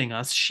visiting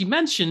us, she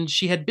mentioned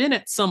she had been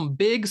at some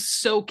big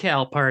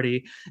SoCal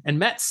party and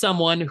met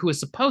someone who is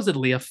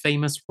supposedly a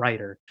famous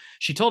writer.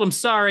 She told him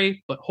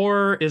sorry, but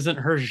horror isn't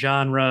her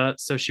genre,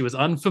 so she was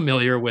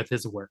unfamiliar with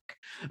his work.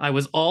 I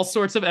was all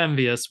sorts of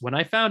envious when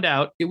I found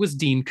out it was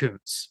Dean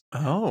Koontz.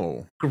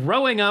 Oh.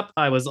 Growing up,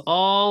 I was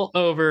all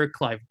over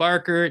Clive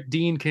Barker,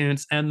 Dean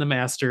Koontz, and the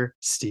master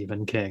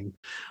Stephen King.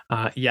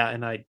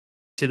 And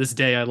to this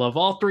day, I love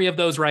all three of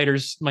those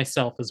writers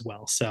myself as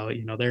well. So,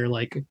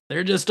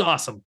 they're just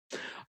awesome.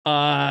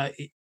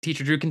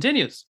 Teacher Drew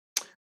continues.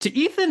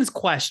 To Ethan's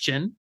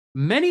question,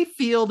 many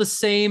feel the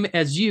same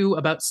as you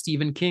about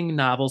Stephen King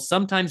novels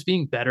sometimes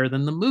being better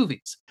than the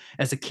movies.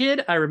 As a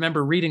kid, I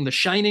remember reading The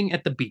Shining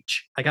at the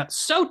beach. I got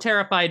so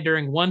terrified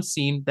during one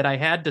scene that I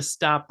had to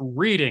stop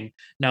reading.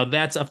 Now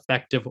that's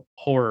effective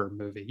horror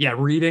movie. Yeah,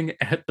 reading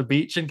at the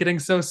beach and getting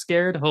so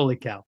scared. Holy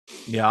cow.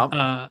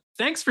 Yeah.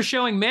 Thanks for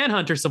showing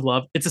Manhunter some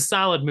love. It's a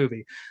solid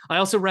movie. I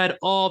also read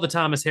all the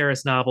Thomas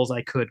Harris novels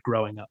I could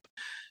growing up.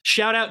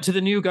 Shout out to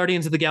the new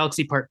Guardians of the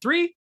Galaxy Part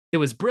 3. It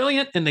was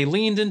brilliant and they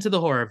leaned into the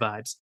horror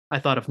vibes. I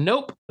thought of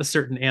Nope, a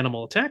certain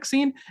animal attack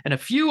scene, and a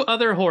few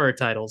other horror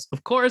titles.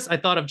 Of course, I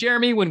thought of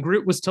Jeremy when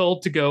Groot was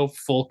told to go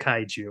full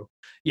kaiju.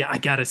 Yeah, I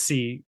gotta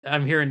see.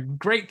 I'm hearing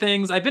great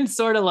things. I've been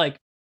sort of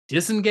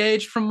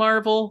disengaged from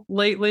Marvel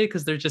lately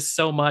because there's just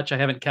so much I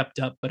haven't kept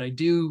up, but I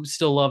do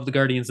still love the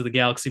Guardians of the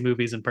Galaxy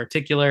movies in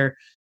particular.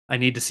 I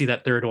need to see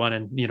that third one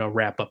and,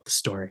 wrap up the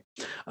story.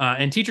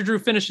 And Teacher Drew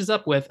finishes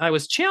up with, I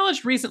was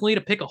challenged recently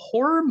to pick a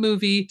horror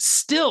movie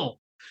still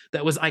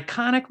that was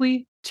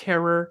iconically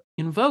terror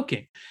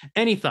invoking.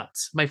 Any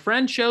thoughts? My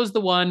friend chose the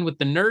one with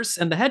the nurse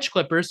and the hedge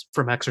clippers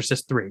from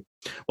Exorcist 3.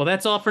 Well,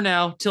 that's all for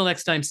now. Till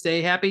next time,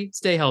 stay happy,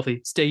 stay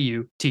healthy, stay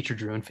you, Teacher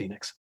Drew in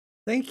Phoenix.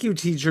 Thank you,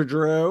 Teacher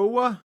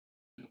Drew.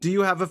 Do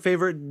you have a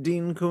favorite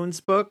Dean Koontz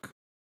book?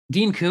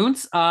 Dean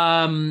Koontz?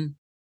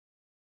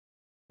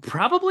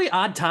 Probably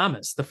Odd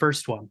Thomas, the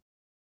first one.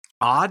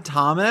 Odd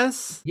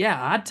Thomas? Yeah,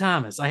 Odd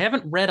Thomas. I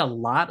haven't read a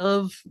lot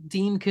of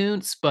Dean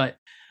Koontz, but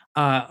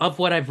of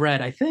what I've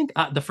read, I think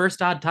the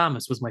first Odd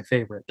Thomas was my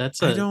favorite. I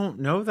don't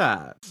know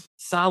that.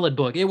 Solid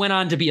book. It went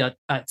on to be a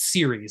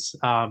series.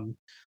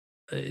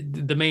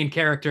 The main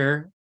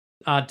character,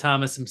 Odd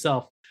Thomas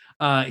himself,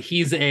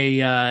 he's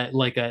he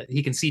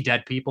can see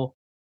dead people.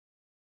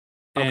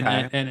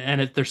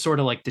 And they're sort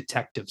of like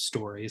detective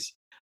stories,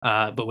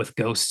 but with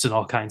ghosts and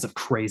all kinds of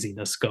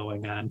craziness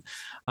going on.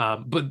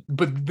 But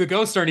the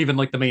ghosts aren't even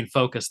the main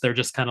focus. They're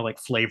just kind of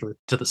flavor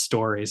to the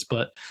stories.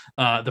 But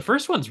the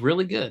first one's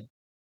really good.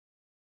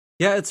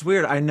 Yeah, it's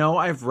weird. I know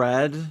I've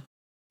read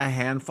a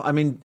handful. I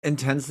mean,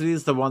 Intensity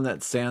is the one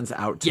that stands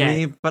out to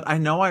me, but I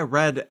know I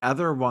read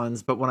other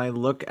ones. But when I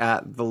look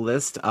at the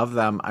list of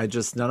them,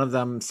 none of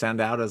them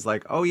stand out as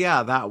oh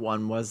yeah, that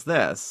one was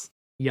this.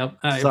 Yep,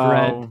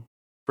 I've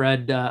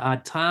read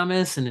Odd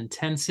Thomas and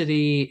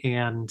Intensity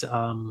and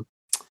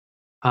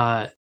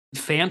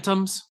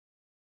Phantoms,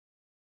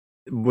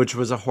 which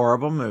was a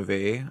horrible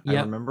movie. Yep.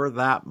 I remember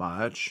that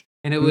much.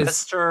 And it was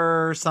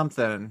Mr.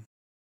 something,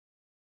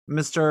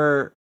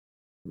 Mr.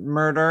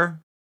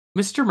 Murder.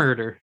 Mr.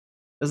 Murder.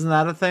 Isn't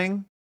that a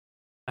thing?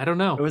 I don't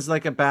It know. was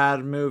like a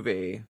bad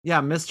movie.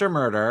 Yeah, Mr.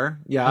 Murder.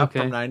 Yeah,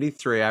 from Okay.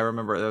 93. I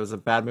remember it was a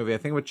bad movie. I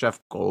think with Jeff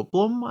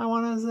Goldblum, I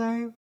want to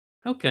say.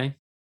 Okay.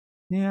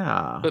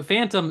 Yeah. But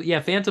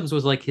Phantoms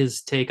was like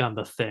his take on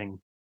the Thing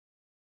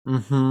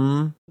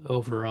Mm-hmm.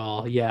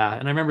 overall. Yeah.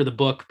 And I remember the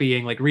book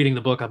being like reading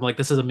the book, I'm like,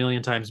 this is a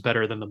million times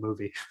better than the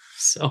movie.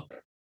 So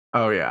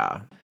Oh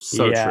yeah.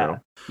 So yeah. true.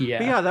 But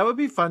Yeah. yeah, that would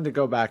be fun to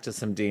go back to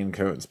some Dean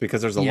Koontz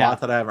because there's a Yeah.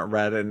 lot that I haven't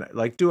read and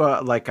like do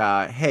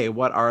a hey,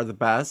 what are the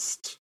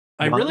best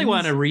I really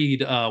want to ones?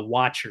 read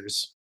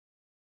Watchers,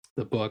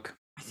 the book.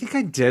 I think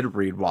I did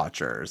read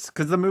Watchers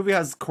because the movie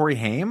has Corey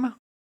Haim.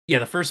 Yeah,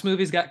 the first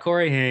movie's got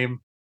Corey Haim.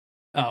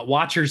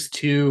 Watchers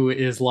 2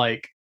 is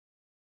like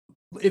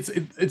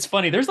it's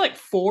funny. There's like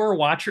 4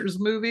 Watchers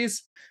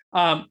movies,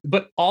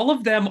 but all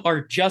of them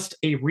are just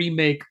a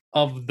remake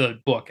of the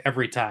book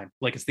every time.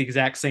 Like it's the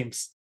exact same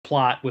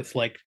plot with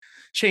like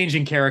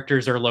changing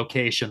characters or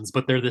locations,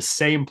 but they're the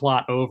same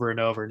plot over and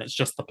over, and it's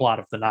just the plot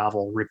of the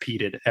novel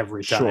repeated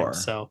every time. Sure.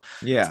 So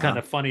it's kind Yeah.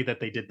 of funny that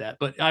they did that.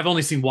 But I've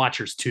only seen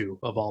Watchers 2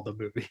 of all the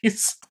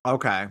movies.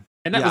 Okay.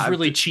 And that Yeah, was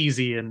really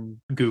cheesy and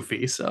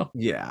goofy. So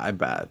yeah, I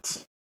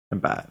bet. I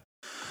bet.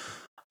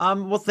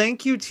 Well,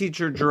 thank you,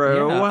 Teacher yeah,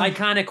 Drew.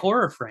 iconic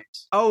horror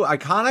frames. Oh,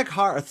 iconic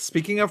horror.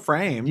 Speaking of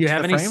framed, Do you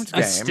have the any framed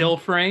a game. still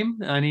frame?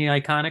 Any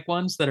iconic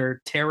ones that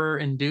are terror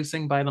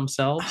inducing by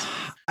themselves?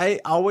 I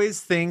always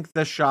think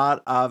the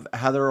shot of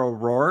Heather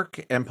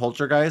O'Rourke in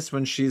Poltergeist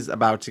when she's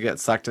about to get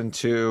sucked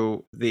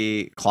into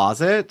the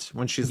closet,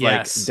 when she's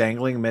Yes. like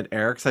dangling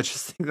midair. Because I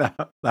just think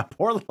that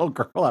poor little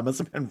girl, that must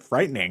have been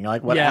frightening.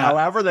 Like Yeah.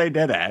 however they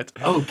did it.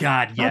 Oh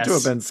God, Had to have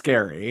yes. been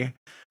scary.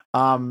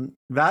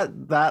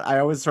 That I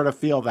always sort of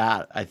feel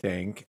that, I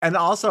think. And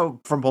also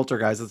from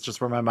Poltergeist, it's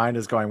just where my mind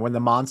is going. When the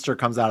monster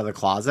comes out of the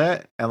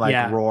closet and like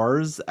Yeah.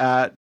 roars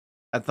at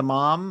the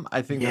mom,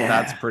 I think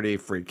that's Yeah. pretty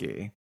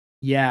freaky.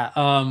 Yeah.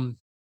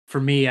 For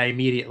me, I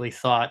immediately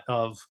thought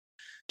of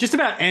just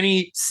about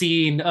any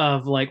scene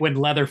of like when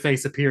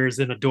Leatherface appears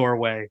in a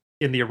doorway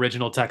in the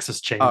original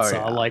Texas Chainsaw.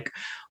 yeah. Like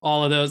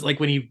all of those, like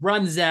when he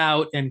runs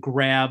out and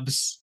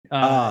grabs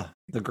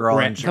The girl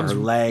and her comes-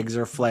 legs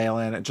are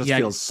flailing. It just Yeah.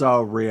 feels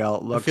so real. It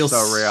it looks feels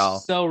so real.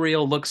 so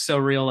real, looks so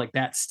real. Like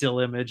that still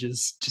image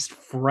is just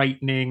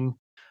frightening.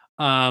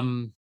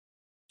 And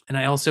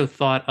I also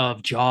thought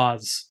of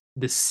Jaws.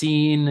 The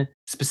scene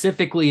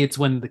specifically, it's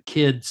when the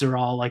kids are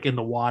all like in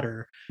the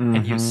water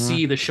and you Mhm.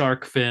 see the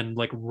shark fin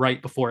like right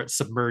before it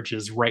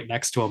submerges right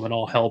next to them and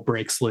all hell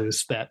breaks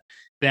loose.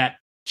 That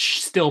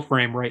still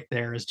frame right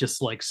there is just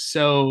like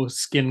so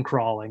skin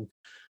crawling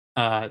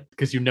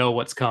because you know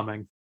what's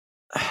coming.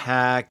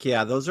 Heck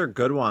yeah, those are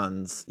good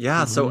ones.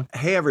 Yeah, so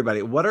hey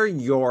everybody, what are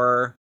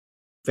your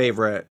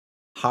favorite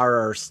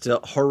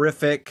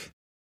horrific,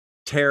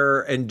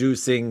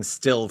 terror-inducing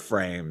still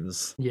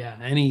frames? Yeah,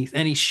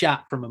 any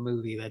shot from a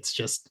movie that's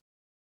just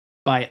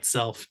by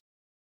itself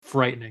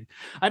frightening.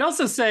 I'd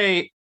also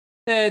say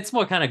it's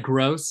more kind of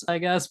gross, I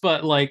guess,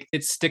 but like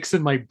it sticks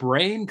in my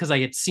brain because I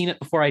had seen it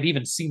before I'd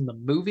even seen the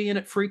movie and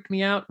it freaked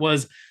me out.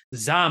 Was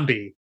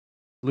Zombie,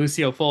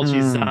 Lucio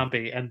Fulci's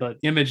Zombie, and the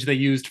image they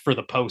used for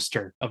the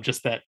poster of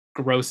just that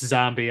gross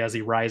zombie as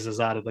he rises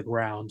out of the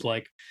ground.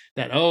 Like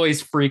that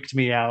always freaked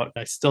me out.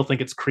 I still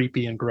think it's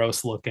creepy and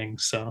gross looking.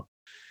 So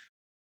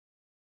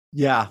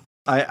Yeah,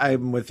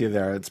 I'm with you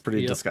there. It's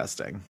pretty Yep.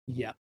 disgusting.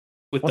 yeah.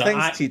 With Well, the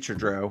thanks, Teacher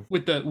Drew.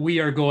 with the "We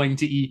are going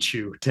to eat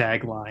you"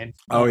 tagline.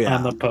 Oh yeah,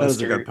 on the that was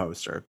a poster. good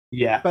poster.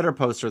 Yeah, Better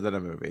poster than a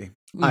movie.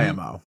 Mhm.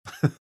 IMO.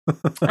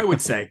 I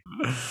would say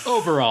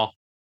overall.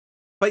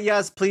 But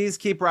yes, please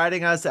keep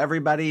writing us,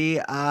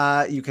 everybody.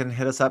 You can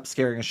hit us up,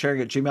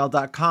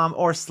 scaringandSharing@gmail.com,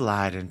 or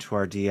slide into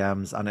our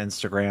DMs on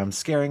Instagram,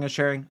 Scaring and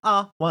Sharing,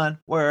 all one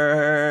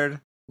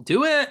word.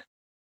 Do it.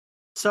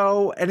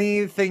 So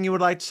anything you would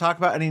like to talk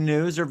about? Any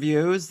news or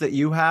views that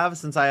you have,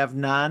 since I have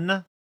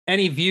none?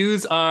 Any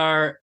views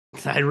are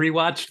I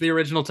rewatched the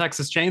original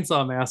Texas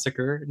Chainsaw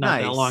Massacre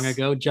not that long Nice.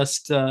 ago.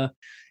 Just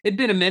it'd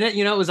been a minute.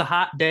 You know, it was a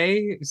hot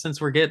day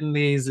since we're getting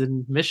these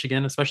in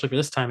Michigan, especially for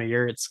this time of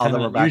year. It's kind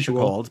Although of we're unusual.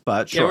 back to cold,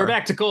 but sure. Yeah, we're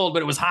back to cold,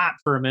 but it was hot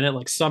for a minute,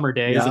 like summer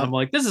days. Yep. And I'm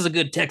like, this is a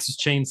good Texas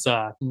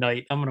Chainsaw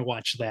night. I'm gonna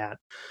watch that.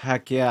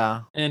 Heck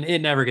yeah. And it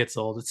never gets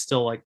old. It's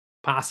still like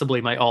possibly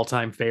my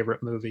all-time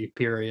favorite movie,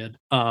 period.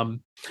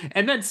 And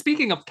then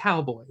speaking of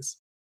cowboys,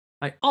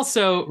 I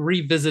also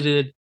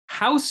revisited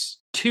House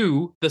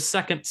 2, the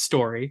second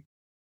story,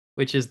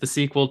 which is the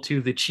sequel to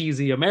the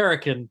cheesy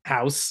American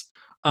House.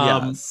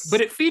 Yes.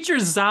 But it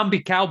features zombie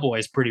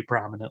cowboys pretty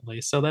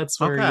prominently. So that's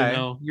where, Okay. you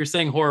know, you're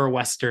saying horror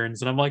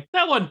westerns. And I'm like,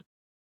 that one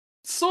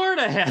sort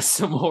of has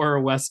some horror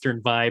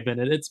western vibe in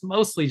it. It's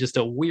mostly just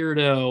a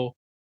weirdo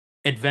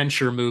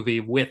adventure movie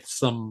with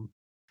some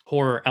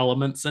horror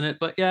elements in it.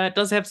 But yeah, it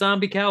does have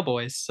zombie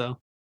cowboys. So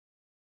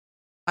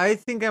I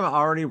think I'm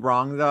already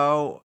wrong,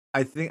 though.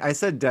 I think I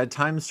said Dead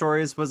Time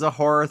Stories was a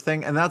horror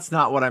thing, and that's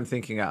not what I'm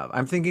thinking of.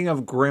 I'm thinking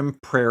of Grim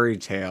Prairie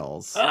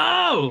Tales.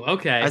 oh,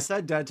 okay. I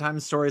said Dead Time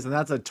Stories, and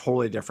that's a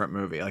totally different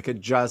movie. Like, it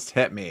just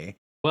hit me.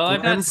 Well,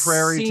 I've Grim not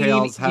Prairie seen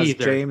Tales has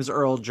either. James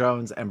Earl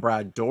Jones and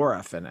Brad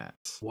Dourif in it.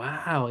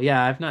 Wow.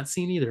 Yeah, I've not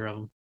seen either of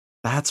them.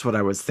 That's what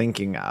I was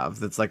thinking of.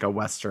 That's like a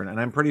Western. And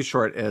I'm pretty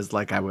sure it is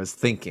like I was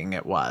thinking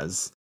it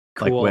was.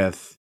 Like Cool.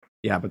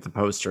 but the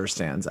poster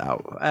stands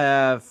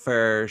out.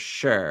 For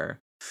sure.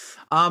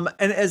 And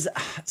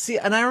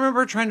I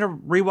remember trying to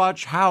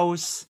rewatch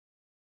House,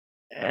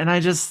 and I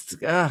just,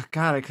 God,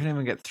 I couldn't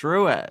even get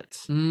through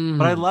it.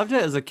 But I loved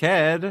it as a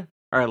kid,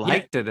 or I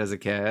liked it as a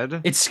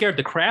kid. It scared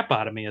the crap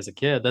out of me as a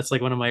kid. That's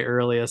like one of my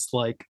earliest,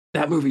 like,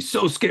 that movie's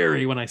so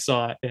scary when I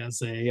saw it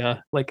as a,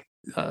 I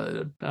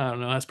don't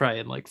know, that's probably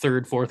in like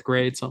third, fourth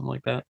grade, something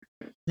like that.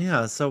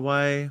 Yeah. So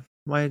why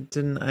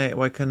couldn't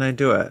I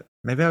do it?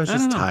 Maybe I was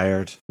just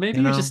tired.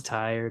 Maybe you're just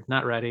tired,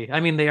 not ready.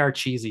 I mean, they are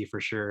cheesy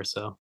for sure.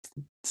 So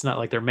it's not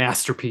like they're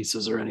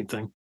masterpieces or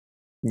anything.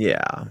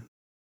 Yeah.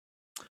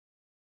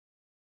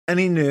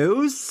 Any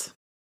news?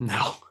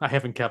 No, I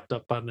haven't kept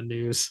up on the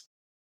news.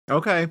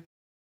 Okay.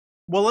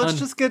 Well, let's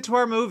just get to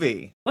our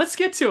movie. Let's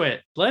get to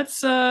it. Let's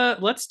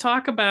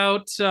talk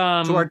about to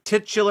our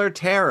titular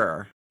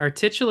terror. Our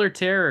titular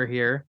terror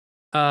here.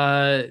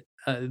 The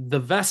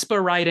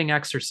Vespa riding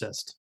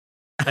exorcist.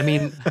 I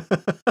mean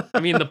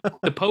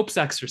the Pope's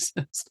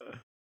exorcist.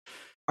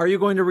 Are you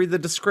going to read the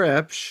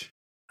description?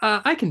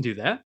 I can do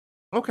that.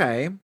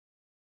 Okay.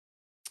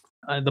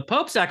 The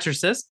Pope's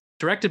Exorcist,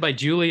 directed by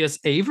Julius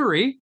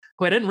Avery,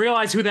 who I didn't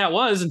realize who that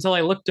was until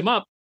I looked him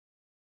up.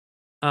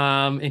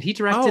 And he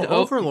directed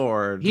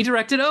Overlord. He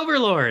directed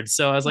Overlord.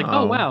 So I was like,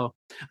 oh wow.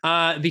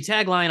 The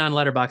tagline on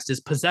Letterboxd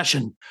is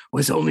 "Possession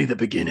was only the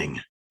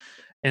beginning."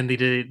 And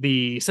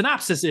the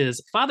synopsis is: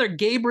 Father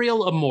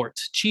Gabriel Amort,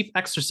 chief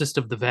exorcist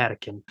of the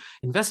Vatican,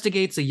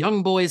 investigates a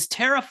young boy's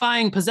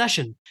terrifying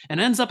possession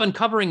and ends up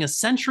uncovering a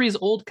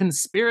centuries-old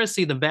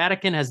conspiracy the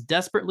Vatican has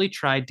desperately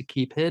tried to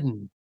keep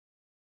hidden.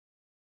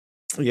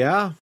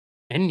 Yeah.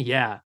 And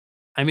yeah,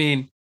 I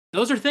mean,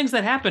 those are things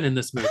that happen in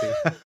this movie.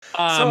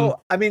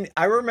 So, I mean,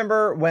 I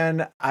remember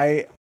when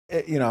I,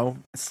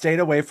 stayed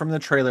away from the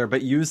trailer,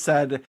 but you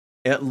said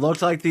it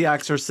looked like The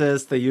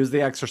Exorcist. They used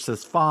the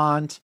Exorcist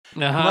font.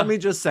 Let me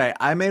just say,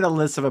 I made a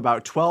list of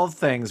about 12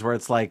 things where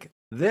it's like,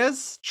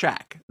 this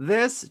check,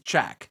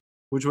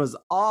 which was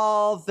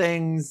all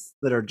things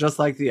that are just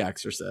like The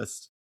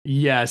Exorcist.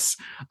 Yes.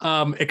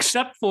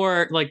 Except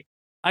for, like,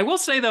 I will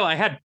say, though, I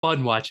had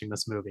fun watching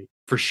this movie,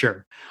 for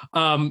sure.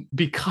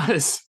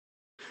 Because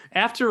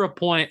after a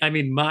point, I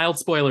mean, mild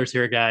spoilers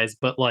here, guys,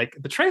 but like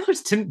the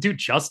trailers didn't do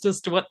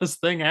justice to what this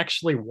thing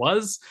actually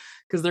was,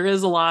 because there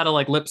is a lot of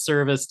like lip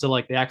service to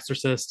like The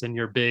Exorcist and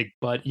You're Big,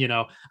 but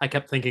I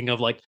kept thinking of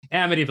like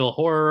Amityville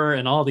Horror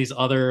and all these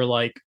other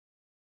like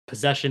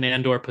possession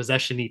and or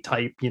possession-y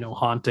type,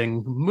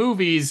 haunting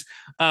movies.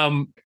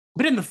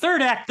 But in the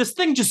third act, this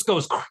thing just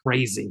goes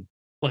crazy.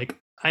 Like,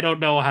 I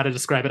don't know how to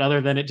describe it other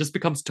than it just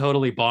becomes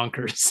totally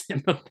bonkers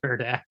in the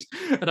third act.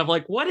 And I'm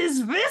like, what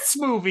is this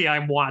movie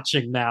I'm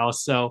watching now?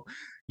 So,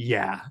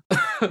 yeah.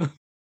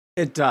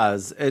 It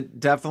does. It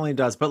definitely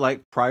does. But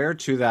like prior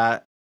to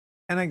that,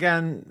 and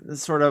again,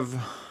 sort of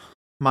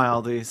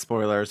mildly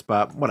spoilers,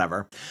 but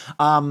whatever.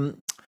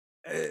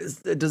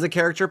 Does a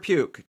character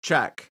puke?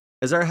 Check.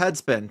 Is there a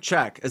headspin?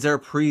 Check. Is there a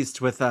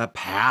priest with a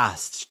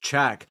past?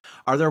 Check.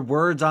 Are there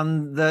words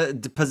on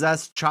the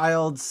possessed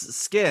child's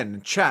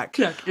skin? Check.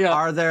 Check.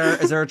 Yeah.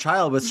 Is there a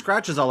child with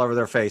scratches all over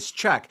their face?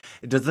 Check.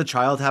 Does the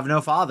child have no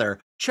father?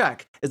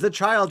 Check. Is the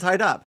child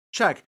tied up?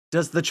 Check.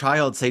 Does the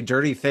child say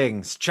dirty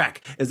things?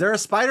 Check. Is there a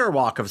spider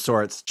walk of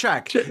sorts?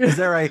 Check. Is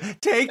there a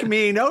take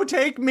me, no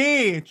take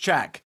me?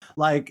 Check.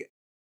 Like,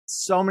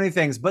 so many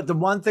things. But the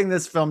one thing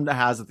this film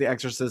has that The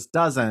Exorcist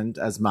doesn't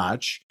as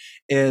much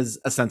is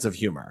a sense of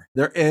humor.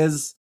 There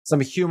is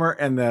some humor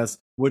in this,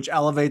 which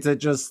elevates it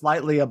just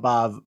slightly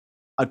above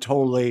a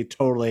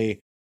totally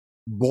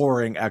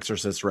boring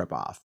Exorcist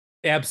ripoff.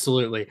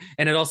 Absolutely.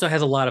 And it also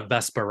has a lot of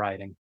Vespa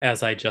riding,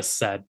 as I just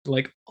said.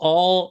 Like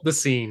all the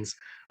scenes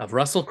of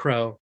Russell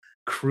Crowe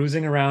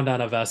cruising around on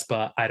a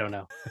Vespa, I don't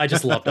know. I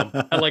just loved them.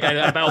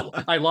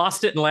 I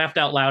lost it and laughed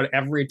out loud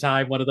every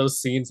time one of those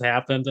scenes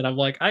happened. And I'm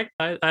like, I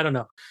don't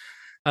know.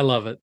 I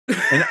love it.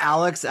 And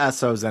Alex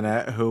Esso's in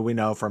it, who we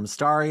know from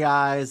Starry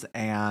Eyes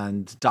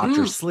and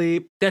Doctor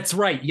Sleep. That's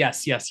right.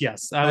 Yes.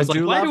 I was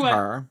like, why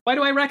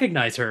do I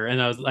recognize her?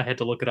 And I had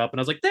to look it up, and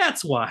I was like,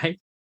 that's why.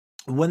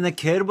 When the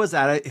kid was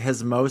at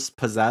his most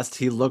possessed,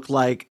 he looked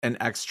like an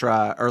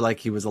extra, or like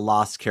he was a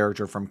lost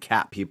character from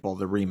Cat People,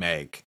 the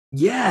remake.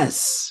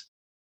 Yes.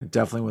 It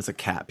definitely was a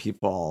Cat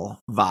People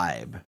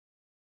vibe.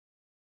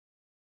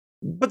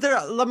 But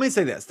let me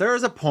say this. There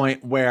is a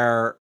point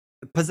where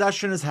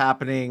possession is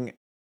happening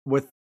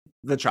with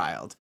the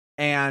child,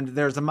 and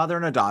there's a mother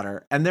and a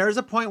daughter, and there's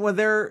a point where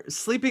they're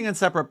sleeping in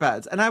separate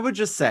beds. And I would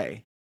just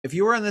say, if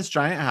you were in this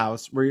giant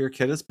house where your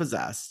kid is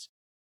possessed,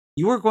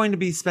 you are going to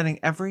be spending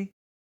every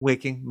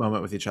waking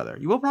moment with each other.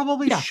 You will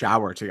probably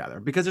shower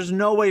together, because there's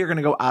no way you're going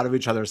to go out of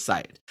each other's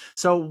sight.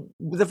 So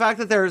the fact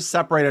that they're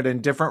separated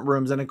in different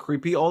rooms in a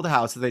creepy old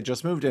house that they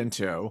just moved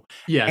into,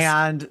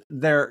 and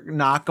they're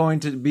not going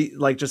to be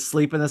like just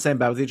sleep in the same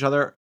bed with each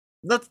other,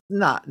 that's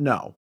not,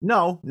 no.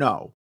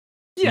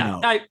 Yeah,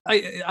 No.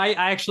 I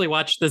actually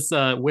watched this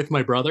with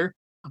my brother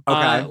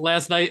Okay.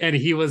 last night, and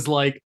he was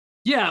like,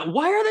 "Yeah,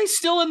 why are they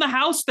still in the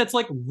house that's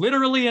like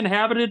literally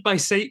inhabited by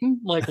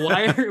Satan? Like,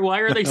 why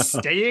are they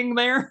staying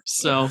there?"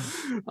 So,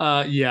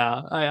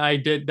 yeah,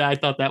 I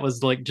thought that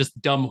was like just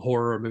dumb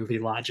horror movie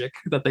logic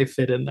that they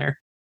fit in there.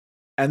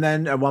 And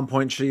then at one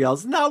point she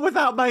yells, "Not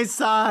without my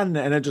son!"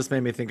 And it just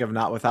made me think of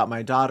Not Without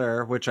My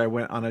Daughter, which I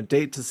went on a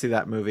date to see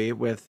that movie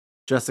with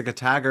Jessica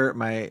Taggart,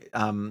 my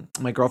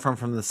girlfriend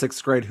from the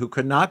 6th grade, who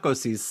could not go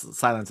see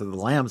Silence of the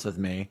Lambs with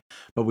me,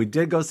 but we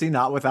did go see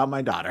Not Without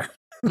My Daughter.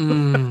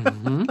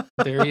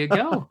 There you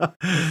go.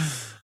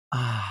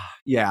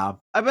 Yeah.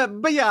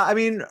 But yeah, I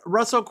mean,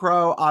 Russell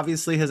Crowe,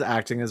 obviously his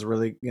acting is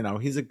really,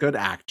 he's a good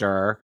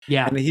actor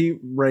Yeah, and he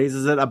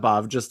raises it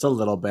above just a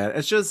little bit.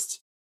 It's just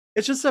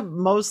a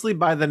mostly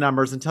by the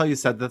numbers until you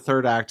said the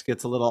third act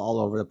gets a little all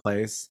over the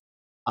place.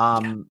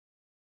 yeah.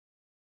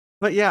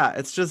 But yeah,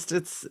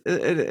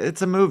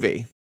 it's a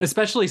movie.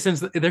 Especially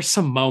since there's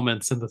some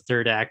moments in the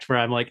third act where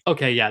I'm like,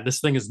 okay, yeah, this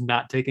thing is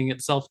not taking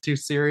itself too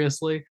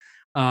seriously.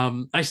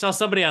 I saw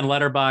somebody on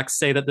Letterbox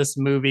say that this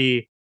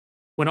movie,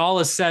 when all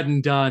is said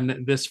and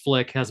done, this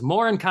flick has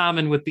more in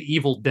common with The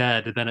Evil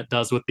Dead than it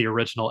does with the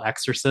original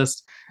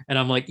Exorcist. And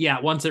I'm like,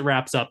 yeah, once it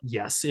wraps up,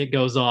 yes, it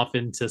goes off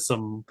into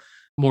some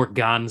more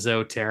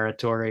gonzo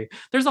territory.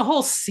 There's a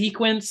whole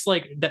sequence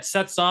like that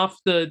sets off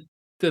the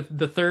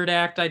third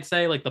act, I'd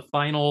say, like the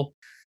final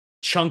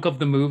chunk of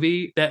the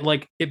movie that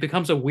like it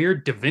becomes a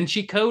weird Da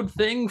Vinci Code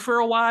thing for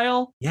a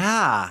while.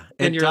 Yeah,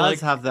 And it you're does like,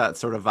 have that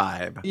sort of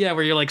vibe. yeah,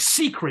 where you're like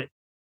secret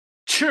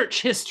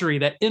church history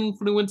that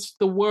influenced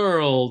the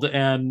world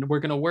and we're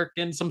going to work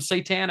in some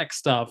satanic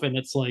stuff. And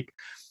it's like,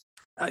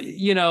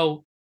 you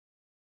know,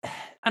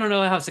 I don't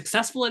know how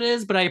successful it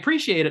is, but I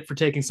appreciate it for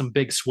taking some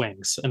big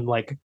swings and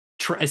like,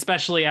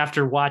 especially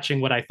after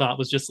watching what I thought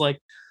was just like,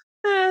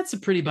 it's a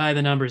pretty by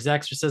the numbers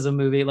exorcism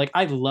movie. Like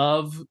I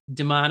love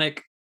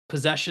demonic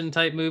possession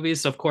type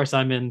movies, so of course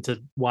I'm in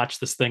to watch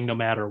this thing no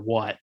matter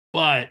what.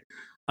 But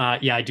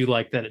yeah, I do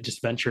like that it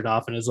just ventured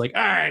off and is like,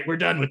 all right, we're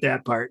done with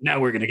that part. Now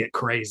we're gonna get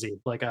crazy.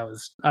 Like I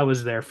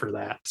was there for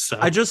that. I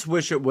So just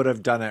wish it would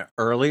have done it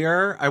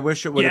earlier. I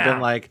wish it would have been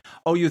yeah, like,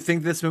 oh, you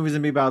think this movie's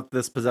gonna be about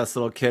this possessed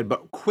little kid,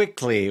 but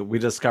quickly we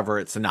discover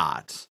it's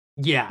not.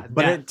 yeah,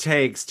 But that it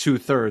takes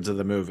 2/3 of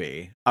the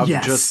movie of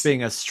just yes,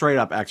 being a straight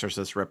up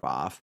Exorcist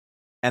ripoff.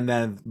 And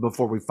then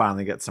before we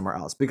finally get somewhere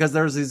else, because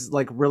there's these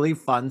like really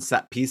fun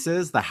set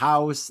pieces, the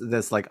house,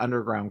 this like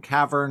underground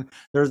cavern.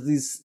 There's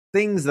these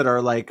things that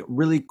are like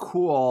really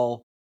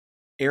cool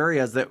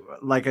areas that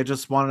like I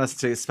just wanted us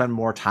to spend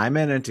more time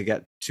in and to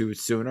get to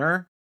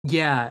sooner.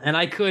 yeah, and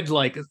I could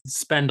like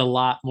spend a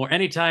lot more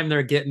anytime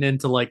they're getting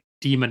into like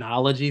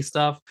demonology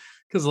stuff.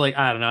 Cause like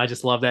I don't know, I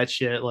just love that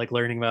shit. Like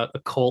learning about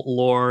occult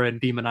lore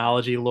and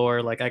demonology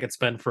lore. Like I could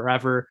spend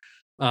forever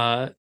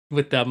uh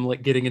with them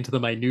like getting into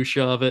the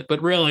minutia of it.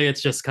 But really it's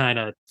just kind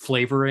of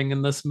flavoring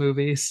in this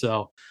movie.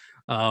 So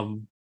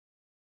um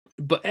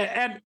but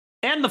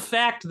and the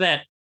fact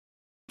that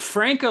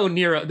Franco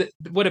Nero,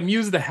 what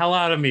amused the hell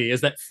out of me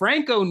is that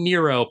Franco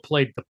Nero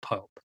played the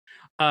Pope.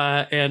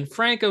 And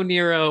Franco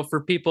Nero,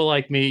 for people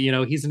like me,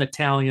 he's an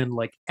Italian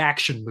like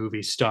action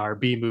movie star,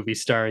 B movie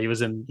star. He's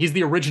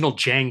the original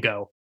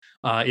Django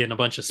in a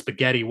bunch of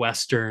spaghetti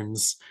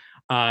westerns,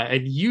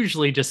 and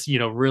usually just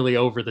really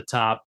over the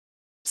top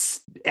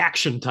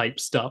action type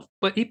stuff.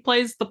 But he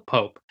plays the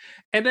Pope,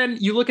 and then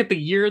you look at the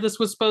year this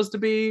was supposed to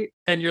be,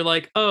 and you're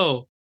like,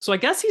 oh. So I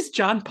guess he's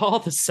John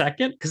Paul II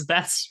because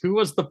that's who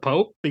was the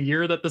Pope the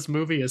year that this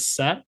movie is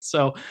set.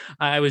 So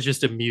I was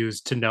just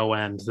amused to no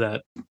end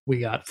that we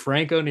got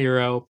Franco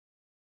Nero,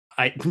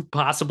 I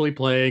possibly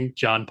playing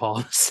John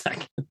Paul II.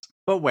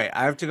 But wait,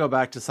 I have to go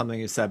back to something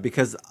you said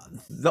because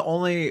the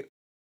only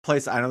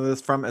place I know this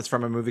from is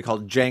from a movie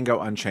called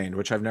Django Unchained,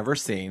 which I've never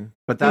seen.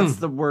 But that's Hmm.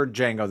 the word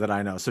Django that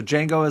I know. So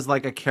Django is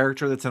like a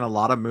character that's in a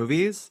lot of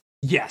movies,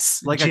 Yes,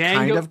 like a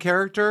kind Django. of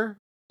character,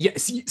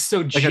 Yes, so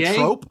like a Django,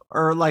 trope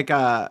or like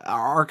a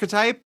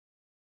archetype.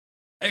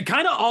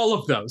 kind of all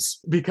of those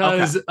Okay.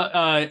 because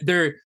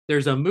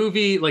there's a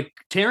movie like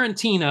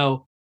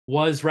Tarantino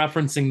was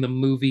referencing the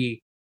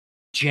movie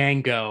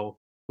Django,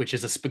 which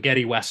is a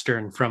spaghetti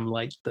western from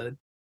like the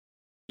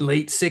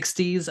late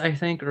 60s, I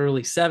think,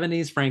 early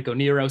 70s. Franco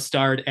Nero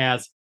starred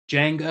as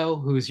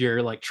Django, who's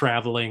your like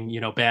traveling,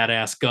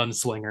 badass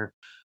gunslinger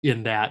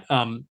in that.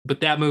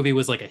 But that movie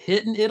was like a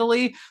hit in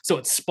Italy. So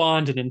it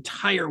spawned an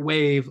entire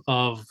wave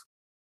of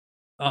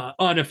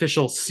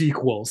unofficial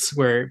sequels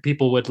where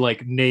people would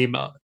like name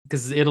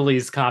because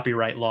Italy's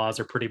copyright laws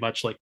are pretty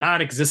much like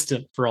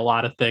non-existent for a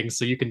lot of things,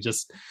 so you can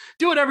just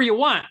do whatever you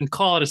want and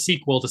call it a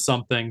sequel to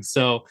something.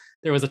 So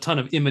there was a ton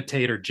of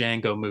imitator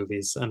Django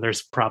movies, and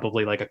there's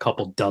probably like a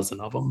couple dozen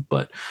of them.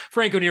 But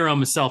Franco Nero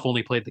himself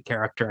only played the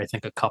character, I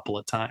think, a couple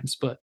of times.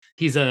 But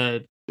he's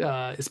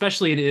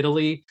especially in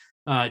Italy,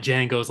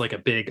 Django's like a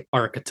big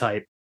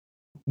archetype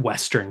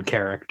Western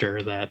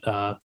character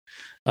that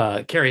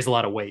carries a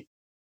lot of weight.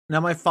 Now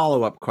my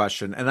follow-up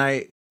question, and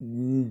I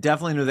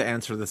definitely knew the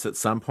answer to this at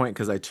some point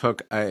because I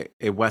took a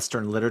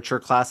Western literature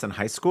class in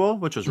high school,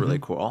 which was really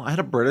cool. I had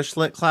a British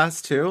lit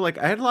class too. Like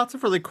I had lots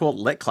of really cool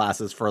lit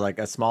classes for like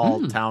a small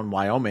Mm, town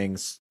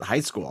Wyoming's high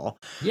school.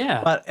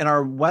 yeah. But in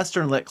our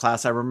Western lit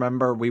class, I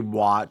remember we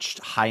watched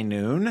High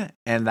Noon,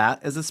 and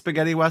that is a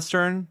spaghetti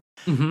Western.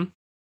 hmm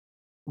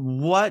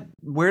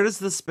Where does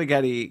the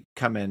spaghetti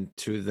come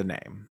into the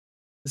name?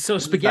 So What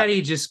does that spaghetti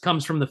mean? just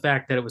comes from the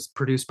fact that it was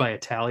produced by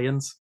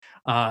Italians.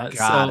 Got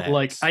So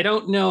like it. I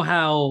don't know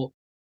how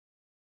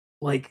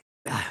like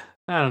I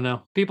don't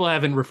know. People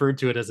haven't referred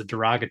to it as a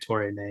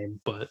derogatory name,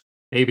 but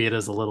maybe it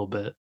is a little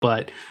bit.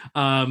 But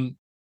um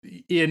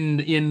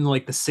in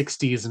like the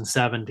 60s and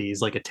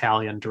 70s, like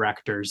Italian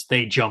directors,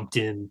 they jumped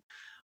in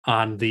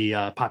on the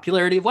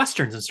popularity of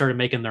westerns and started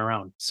making their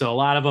own. So a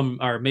lot of them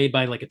are made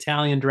by like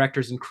Italian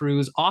directors and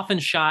crews, often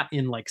shot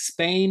in like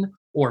Spain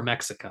or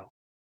Mexico.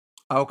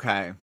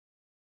 Okay.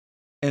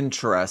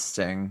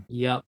 Interesting.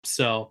 Yep.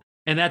 So,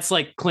 and that's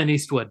like Clint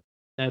Eastwood.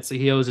 That's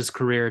he owes his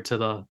career to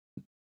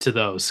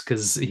those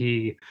because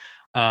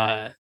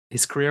uh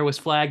his career was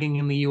flagging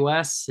in the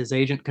US. His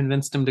agent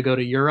convinced him to go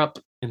to Europe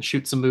and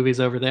shoot some movies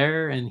over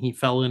there, and he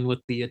fell in with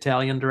the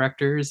Italian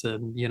directors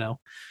and,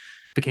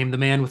 became the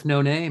man with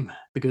no name,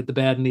 the good, the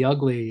bad, and the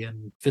ugly,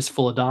 and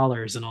Fistful of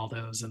Dollars and all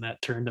those, and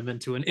that turned him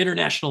into an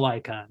international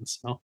icon.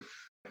 So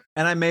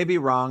And I may be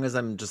wrong as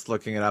I'm just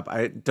looking it up.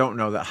 I don't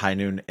know that High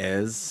Noon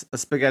is a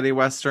spaghetti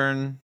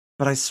Western,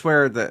 but I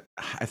swear that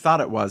I thought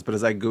it was, but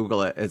as I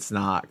Google it, it's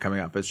not coming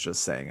up. It's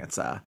just saying it's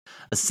a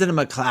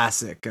cinema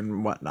classic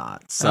and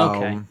whatnot.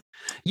 okay. So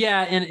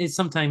Yeah, and it's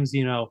sometimes,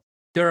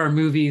 there are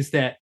movies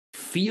that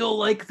feel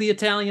like the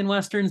Italian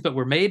westerns, but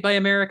were made by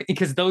America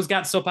because those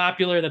got so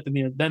popular that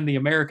then the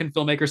American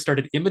filmmakers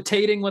started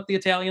imitating what the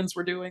Italians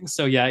were doing.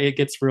 So yeah, it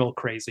gets real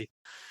crazy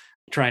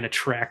trying to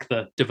track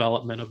the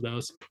development of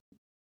those.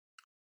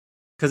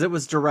 because it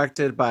was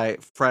directed by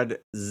Fred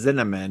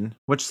Zinnemann,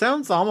 which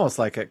sounds almost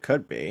like it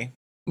could be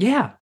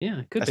Yeah,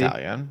 it could be.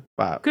 Italian,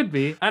 but Could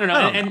be. I don't know.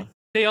 I don't And know.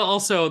 they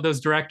also, those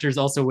directors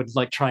also would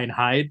like try and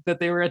hide that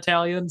they were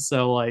Italian.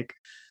 So like,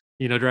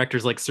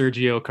 directors like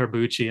Sergio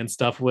Carbucci and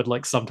stuff would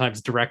like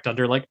sometimes direct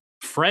under like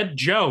Fred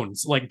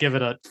Jones, like give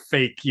it a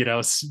fake,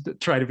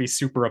 try to be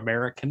super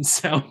American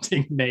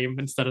sounding name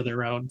instead of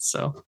their own.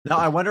 So Now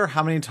I wonder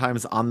how many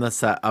times on the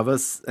set of a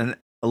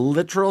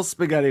literal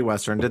spaghetti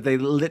Western did they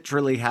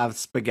literally have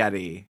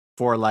spaghetti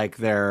for like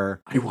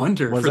their I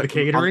wonder was for the it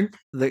on catering.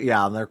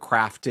 on their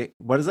crafting,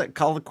 what is it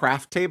called, the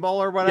craft table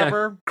or Yeah,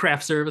 whatever,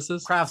 craft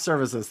services. craft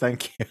services,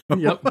 thank you.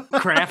 Yep.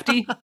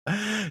 Crafty.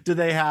 Did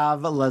they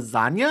have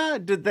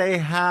lasagna? Did they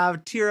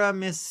have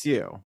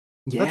tiramisu?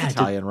 That's Yeah.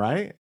 Italian,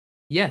 right?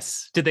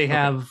 Yes. Did they Okay.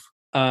 have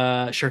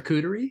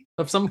charcuterie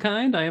of some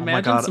kind? I Oh my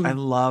imagine god, I some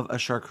love a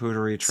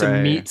charcuterie some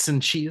tray. meats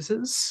and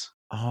cheeses,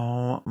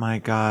 Oh my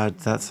god,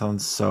 that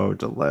sounds so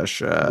which is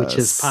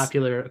delicious.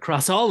 popular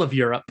across all of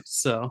Europe.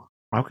 So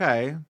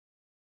Okay,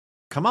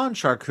 come on,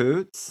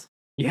 charcutes.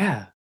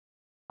 yeah.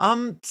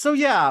 So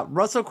yeah,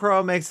 Russell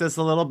Crowe makes this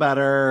a little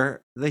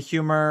better. The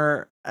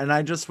humor, and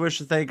I just wish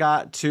that they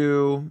got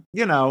to,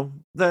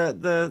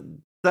 the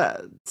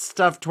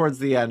stuff towards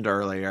the end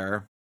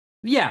earlier.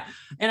 Yeah.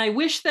 And I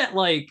wish that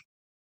like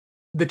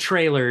the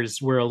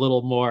trailers were a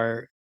little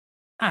more,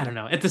 I don't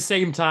know. At the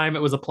same time,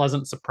 it was a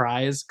pleasant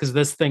surprise because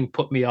this thing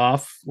put me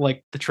off.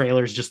 Like the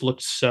trailers just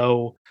looked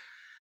so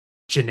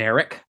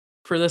generic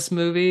for this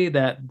movie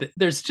that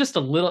there's just a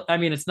little, I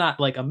mean, it's not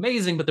like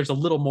amazing, but there's a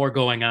little more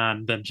going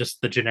on than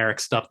just the generic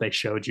stuff they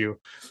showed you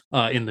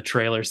in the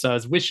trailer. So I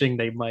was wishing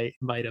they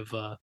might have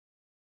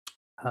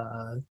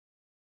uh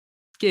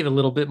gave a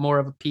little bit more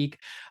of a peek.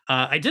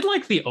 I did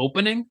like the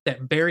opening,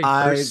 that very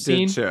I first did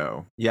scene.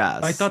 too. I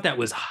Yes. thought that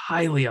was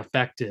highly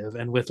effective,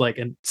 and with like,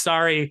 and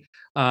sorry,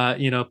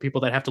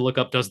 people that have to look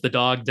up, does the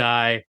dog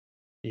die?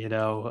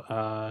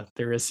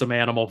 There is some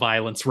animal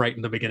violence right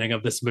in the beginning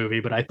of this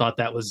movie, but I thought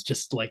that was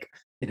just like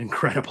an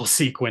incredible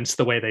sequence,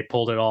 the way they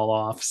pulled it all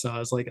off. So I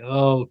was like,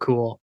 oh,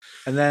 cool.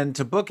 And then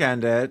to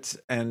bookend it,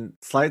 and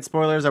slight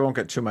spoilers, I won't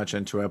get too much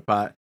into it,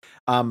 but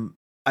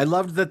I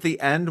loved that the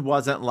end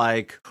wasn't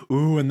like,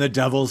 ooh, and the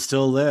devil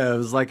still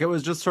lives. Like it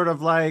was just sort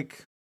of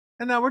like,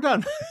 and now we're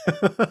done.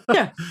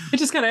 Yeah, it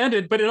just kind of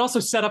ended, but it also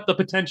set up the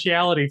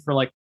potentiality for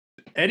like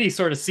any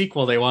sort of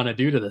sequel they want to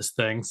do to this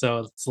thing. So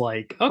it's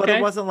like, But it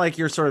okay, wasn't like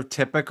your sort of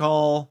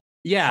typical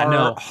yeah, horror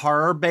no,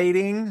 horror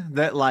baiting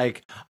that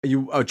like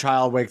a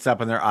child wakes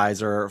up and their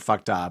eyes are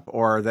fucked up,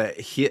 or that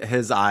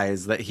his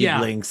eyes that he yeah,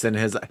 blinks and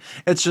his,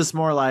 it's just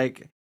more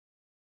like,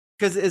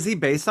 because is he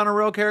based on a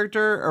real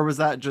character, or was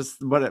that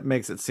just what it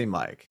makes it seem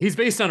like? he's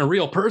based on a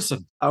real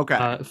person.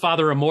 Okay.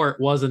 Father Amort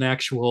was an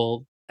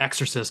actual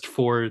exorcist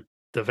for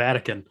the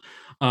Vatican.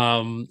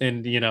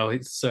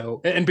 And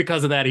so, and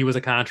because of that, he was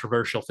a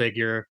controversial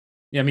figure.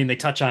 I mean, they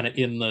touch on it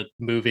in the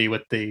movie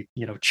with the,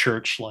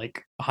 church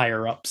like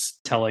higher ups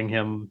telling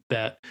him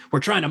that we're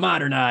trying to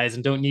modernize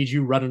and don't need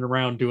you running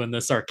around doing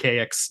this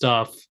archaic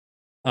stuff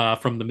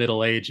from the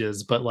Middle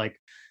Ages. But like,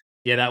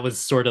 yeah, that was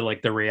sort of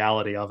like the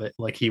reality of it.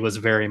 Like he was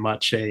very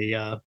much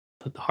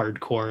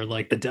hardcore,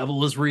 like the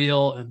devil is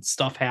real and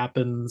stuff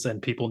happens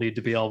and people need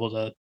to be able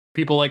to,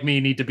 people like me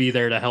need to be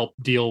there to help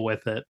deal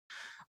with it.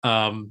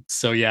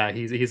 So yeah,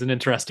 he's an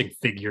interesting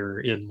figure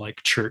in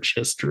like church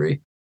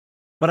history.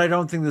 But I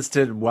don't think this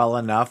did well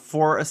enough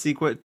for a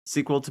sequel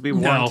to be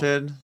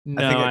warranted.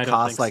 No, I think I it don't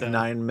cost think like so.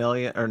 9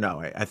 million, or no,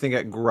 wait, I think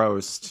it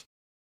grossed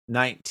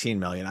 19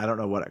 million. I don't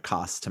know what it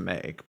costs to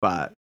make,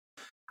 but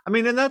I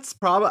mean, and that's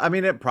probably, I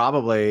mean, it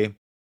probably,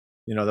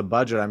 the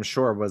budget I'm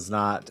sure was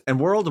not, and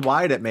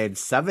worldwide it made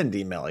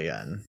 70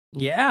 million.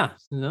 Yeah.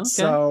 Okay.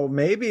 So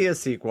maybe a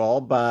sequel,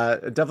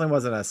 but it definitely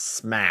wasn't a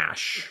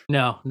smash.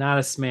 No, not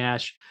a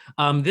smash.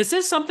 This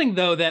is something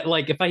though that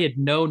like if I had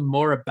known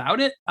more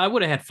about it, I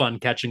would have had fun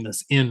catching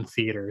this in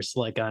theaters,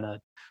 like on a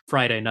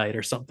Friday night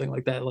or something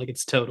like that. Like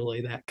it's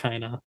totally that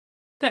kind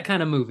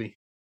of movie.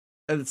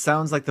 It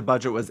sounds like the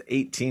budget was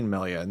 18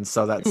 million,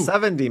 so that's Ooh.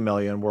 70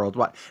 million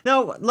worldwide.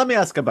 Now, let me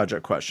ask a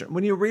budget question.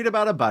 When you read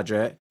about a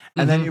budget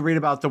and then you read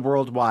about the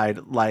worldwide,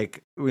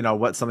 like,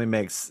 what something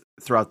makes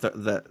throughout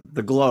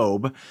the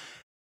globe,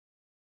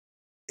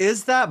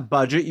 is that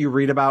budget you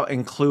read about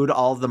include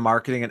all of the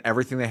marketing and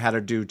everything they had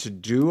to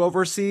do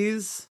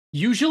overseas?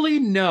 Usually,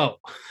 no.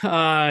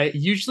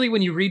 Usually,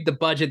 when you read the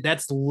budget,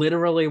 that's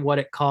literally what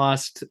it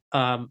cost.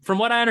 From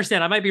what I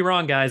understand, I might be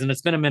wrong, guys, and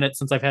it's been a minute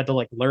since I've had to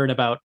like learn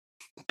about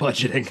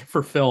budgeting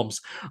for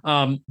films.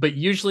 But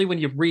usually, when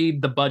you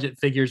read the budget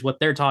figures, what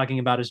they're talking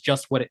about is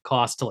just what it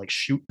costs to like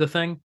shoot the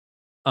thing,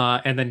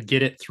 and then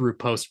get it through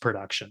post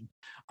production.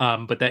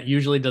 But that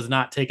usually does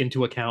not take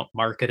into account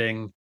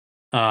marketing,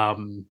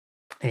 and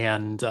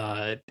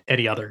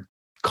any other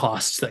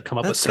costs that come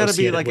up That's got to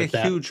be associated like a with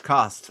that. huge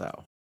cost,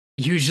 though.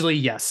 Usually,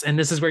 yes. And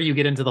this is where you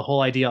get into the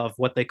whole idea of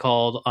what they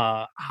called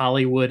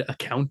Hollywood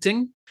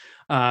accounting,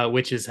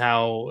 which is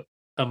how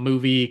a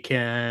movie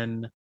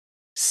can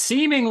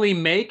seemingly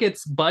make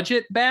its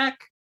budget back,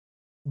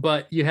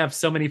 but you have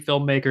so many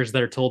filmmakers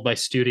that are told by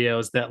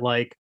studios that,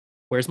 like,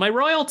 where's my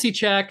royalty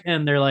check?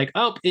 And they're like,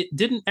 oh, it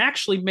didn't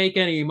actually make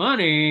any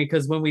money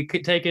because when we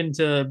could take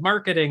into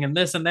marketing and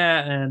this and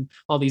that and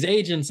all these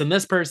agents and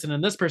this person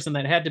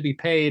that had to be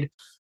paid,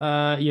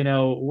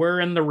 we're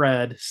in the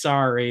red.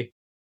 Sorry.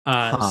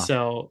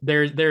 So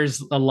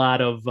there's a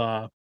lot of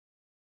I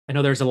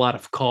know there's a lot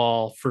of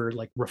call for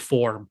like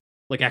reform,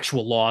 like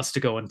actual laws to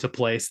go into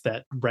place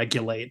that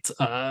regulate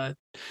how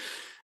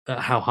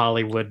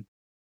Hollywood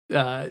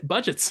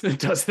budgets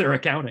does their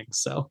accounting.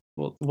 So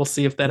we'll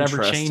see if that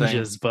ever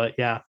changes. But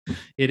yeah,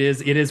 it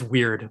is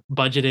weird.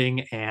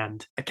 Budgeting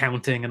and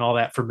accounting and all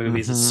that for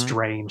movies is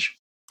strange.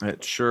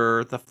 It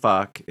sure the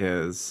fuck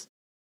is.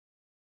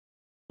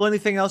 Well,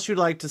 anything else you'd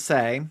like to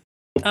say?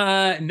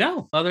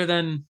 No, other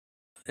than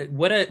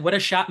what a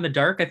shot in the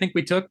dark I think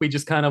we took. We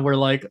just kind of were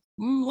like,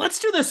 let's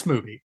do this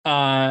movie.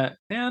 And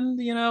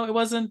it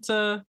wasn't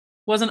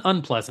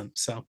unpleasant.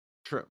 So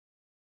true.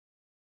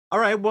 All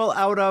right. Well,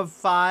 out of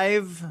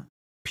 5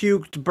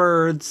 puked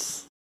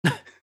birds, I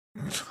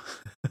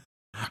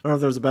don't know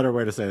if there's a better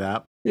way to say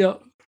that. Yeah.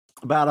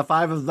 But out of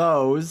 5 of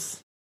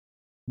those,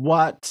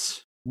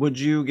 what would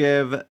you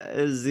give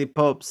the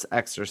Pope's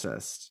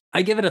Exorcist?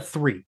 I give it a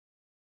 3.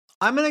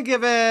 I'm going to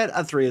give it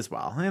a 3 as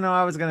well.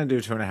 I was going to do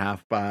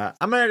 2.5, but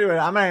I'm going to give it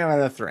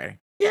a 3.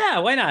 Yeah,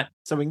 why not?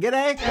 So we can get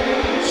a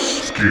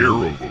scare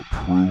of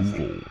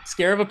approval.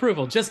 Scare of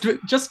approval. Just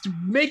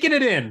making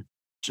it in.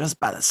 Just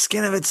by the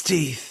skin of its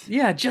teeth.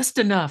 Yeah, just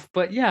enough.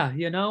 But yeah,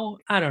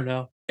 I don't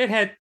know.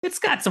 It's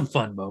got some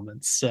fun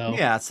moments. So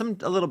yeah,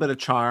 a little bit of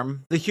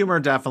charm. The humor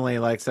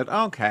definitely said,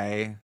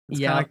 okay. It's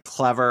kind of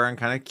clever and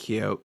kind of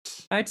cute.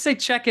 I'd say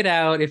check it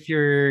out if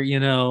you're,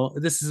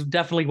 this is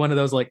definitely one of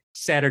those like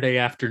Saturday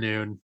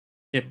afternoon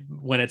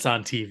when it's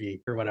on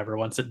TV or whatever.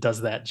 Once it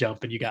does that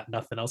jump and you got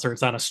nothing else, or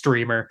it's on a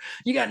streamer,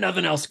 you got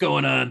nothing else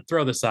going on,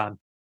 throw this on.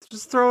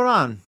 Just throw it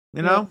on,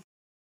 know?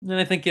 And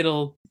I think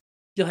you'll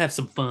have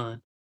some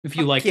fun if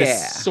you like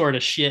this sort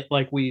of shit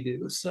like we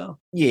do. So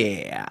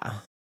yeah.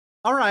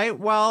 All right.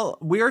 Well,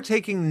 we are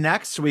taking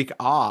next week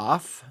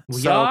off.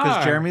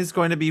 Because Jeremy's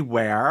going to be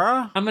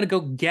where? I'm going to go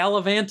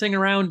gallivanting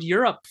around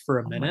Europe for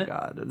a minute. Oh my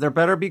God. There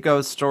better be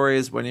ghost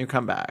stories when you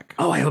come back.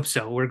 Oh, I hope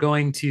so. I'm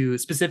going to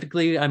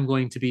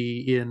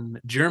be in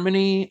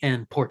Germany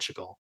and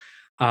Portugal.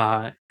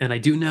 And I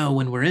do know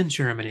when we're in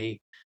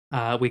Germany,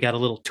 we got a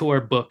little tour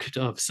booked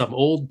of some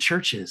old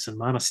churches and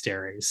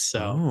monasteries.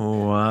 So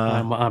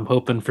I'm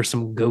hoping for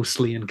some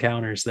ghostly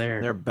encounters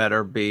there. There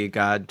better be,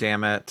 God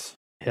damn it.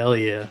 Hell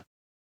yeah.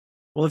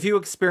 Well, if you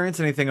experience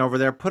anything over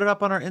there, put it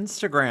up on our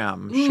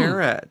Instagram. Share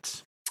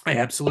it. I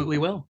absolutely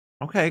will.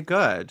 Okay,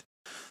 good.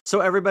 So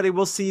everybody,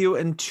 we'll see you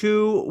in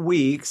 2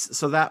 weeks.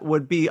 So that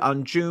would be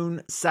on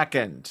June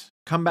 2nd.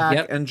 Come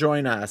back and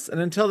join us. And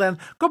until then,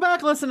 go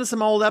back, listen to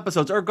some old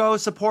episodes, or go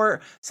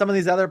support some of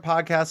these other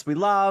podcasts we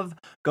love.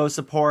 Go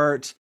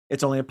support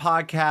It's Only a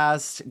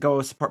Podcast.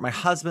 Go support my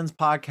husband's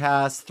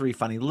podcast, 3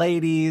 Funny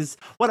Ladies.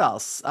 What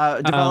else?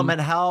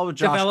 Development Hell,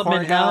 Josh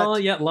Development Cornett. Hell,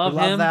 yeah, love him.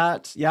 Love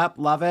that. Yep,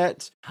 love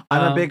it.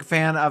 I'm a big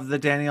fan of the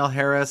Danielle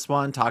Harris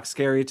one, Talk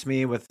Scary to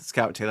Me with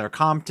Scout Taylor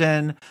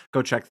Compton.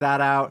 Go check that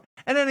out.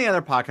 And any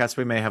other podcasts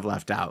we may have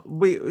left out.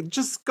 We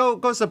just go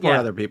support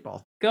other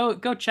people. Go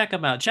check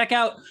them out. Check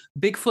out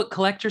Bigfoot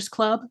Collectors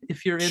Club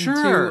if you're into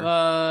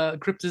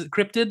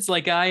cryptids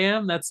like I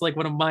am. That's like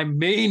one of my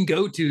main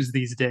go-tos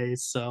these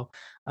days. So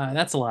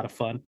that's a lot of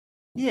fun.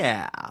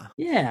 Yeah.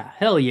 Yeah,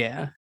 hell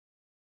yeah.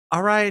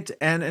 All right.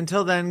 And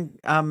until then,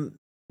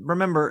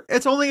 remember,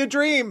 it's only a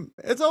dream.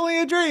 It's only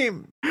a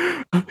dream.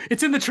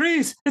 It's in the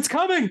trees. It's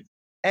coming.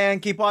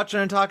 And keep watching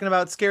and talking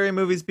about scary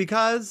movies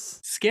because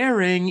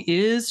scaring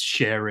is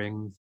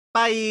sharing.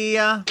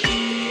 Bye.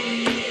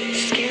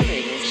 Scaring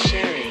is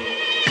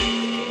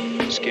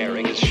sharing.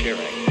 Scaring is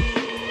sharing.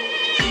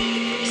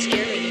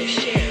 Scaring is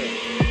sharing.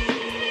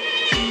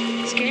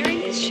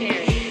 Scaring is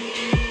sharing.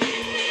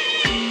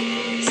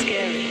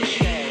 Scaring is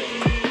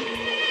sharing.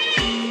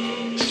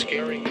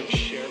 Scaring is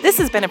sharing. This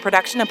has been a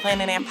production of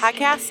Planet Amp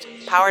Podcast,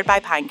 powered by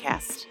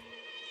Pinecast.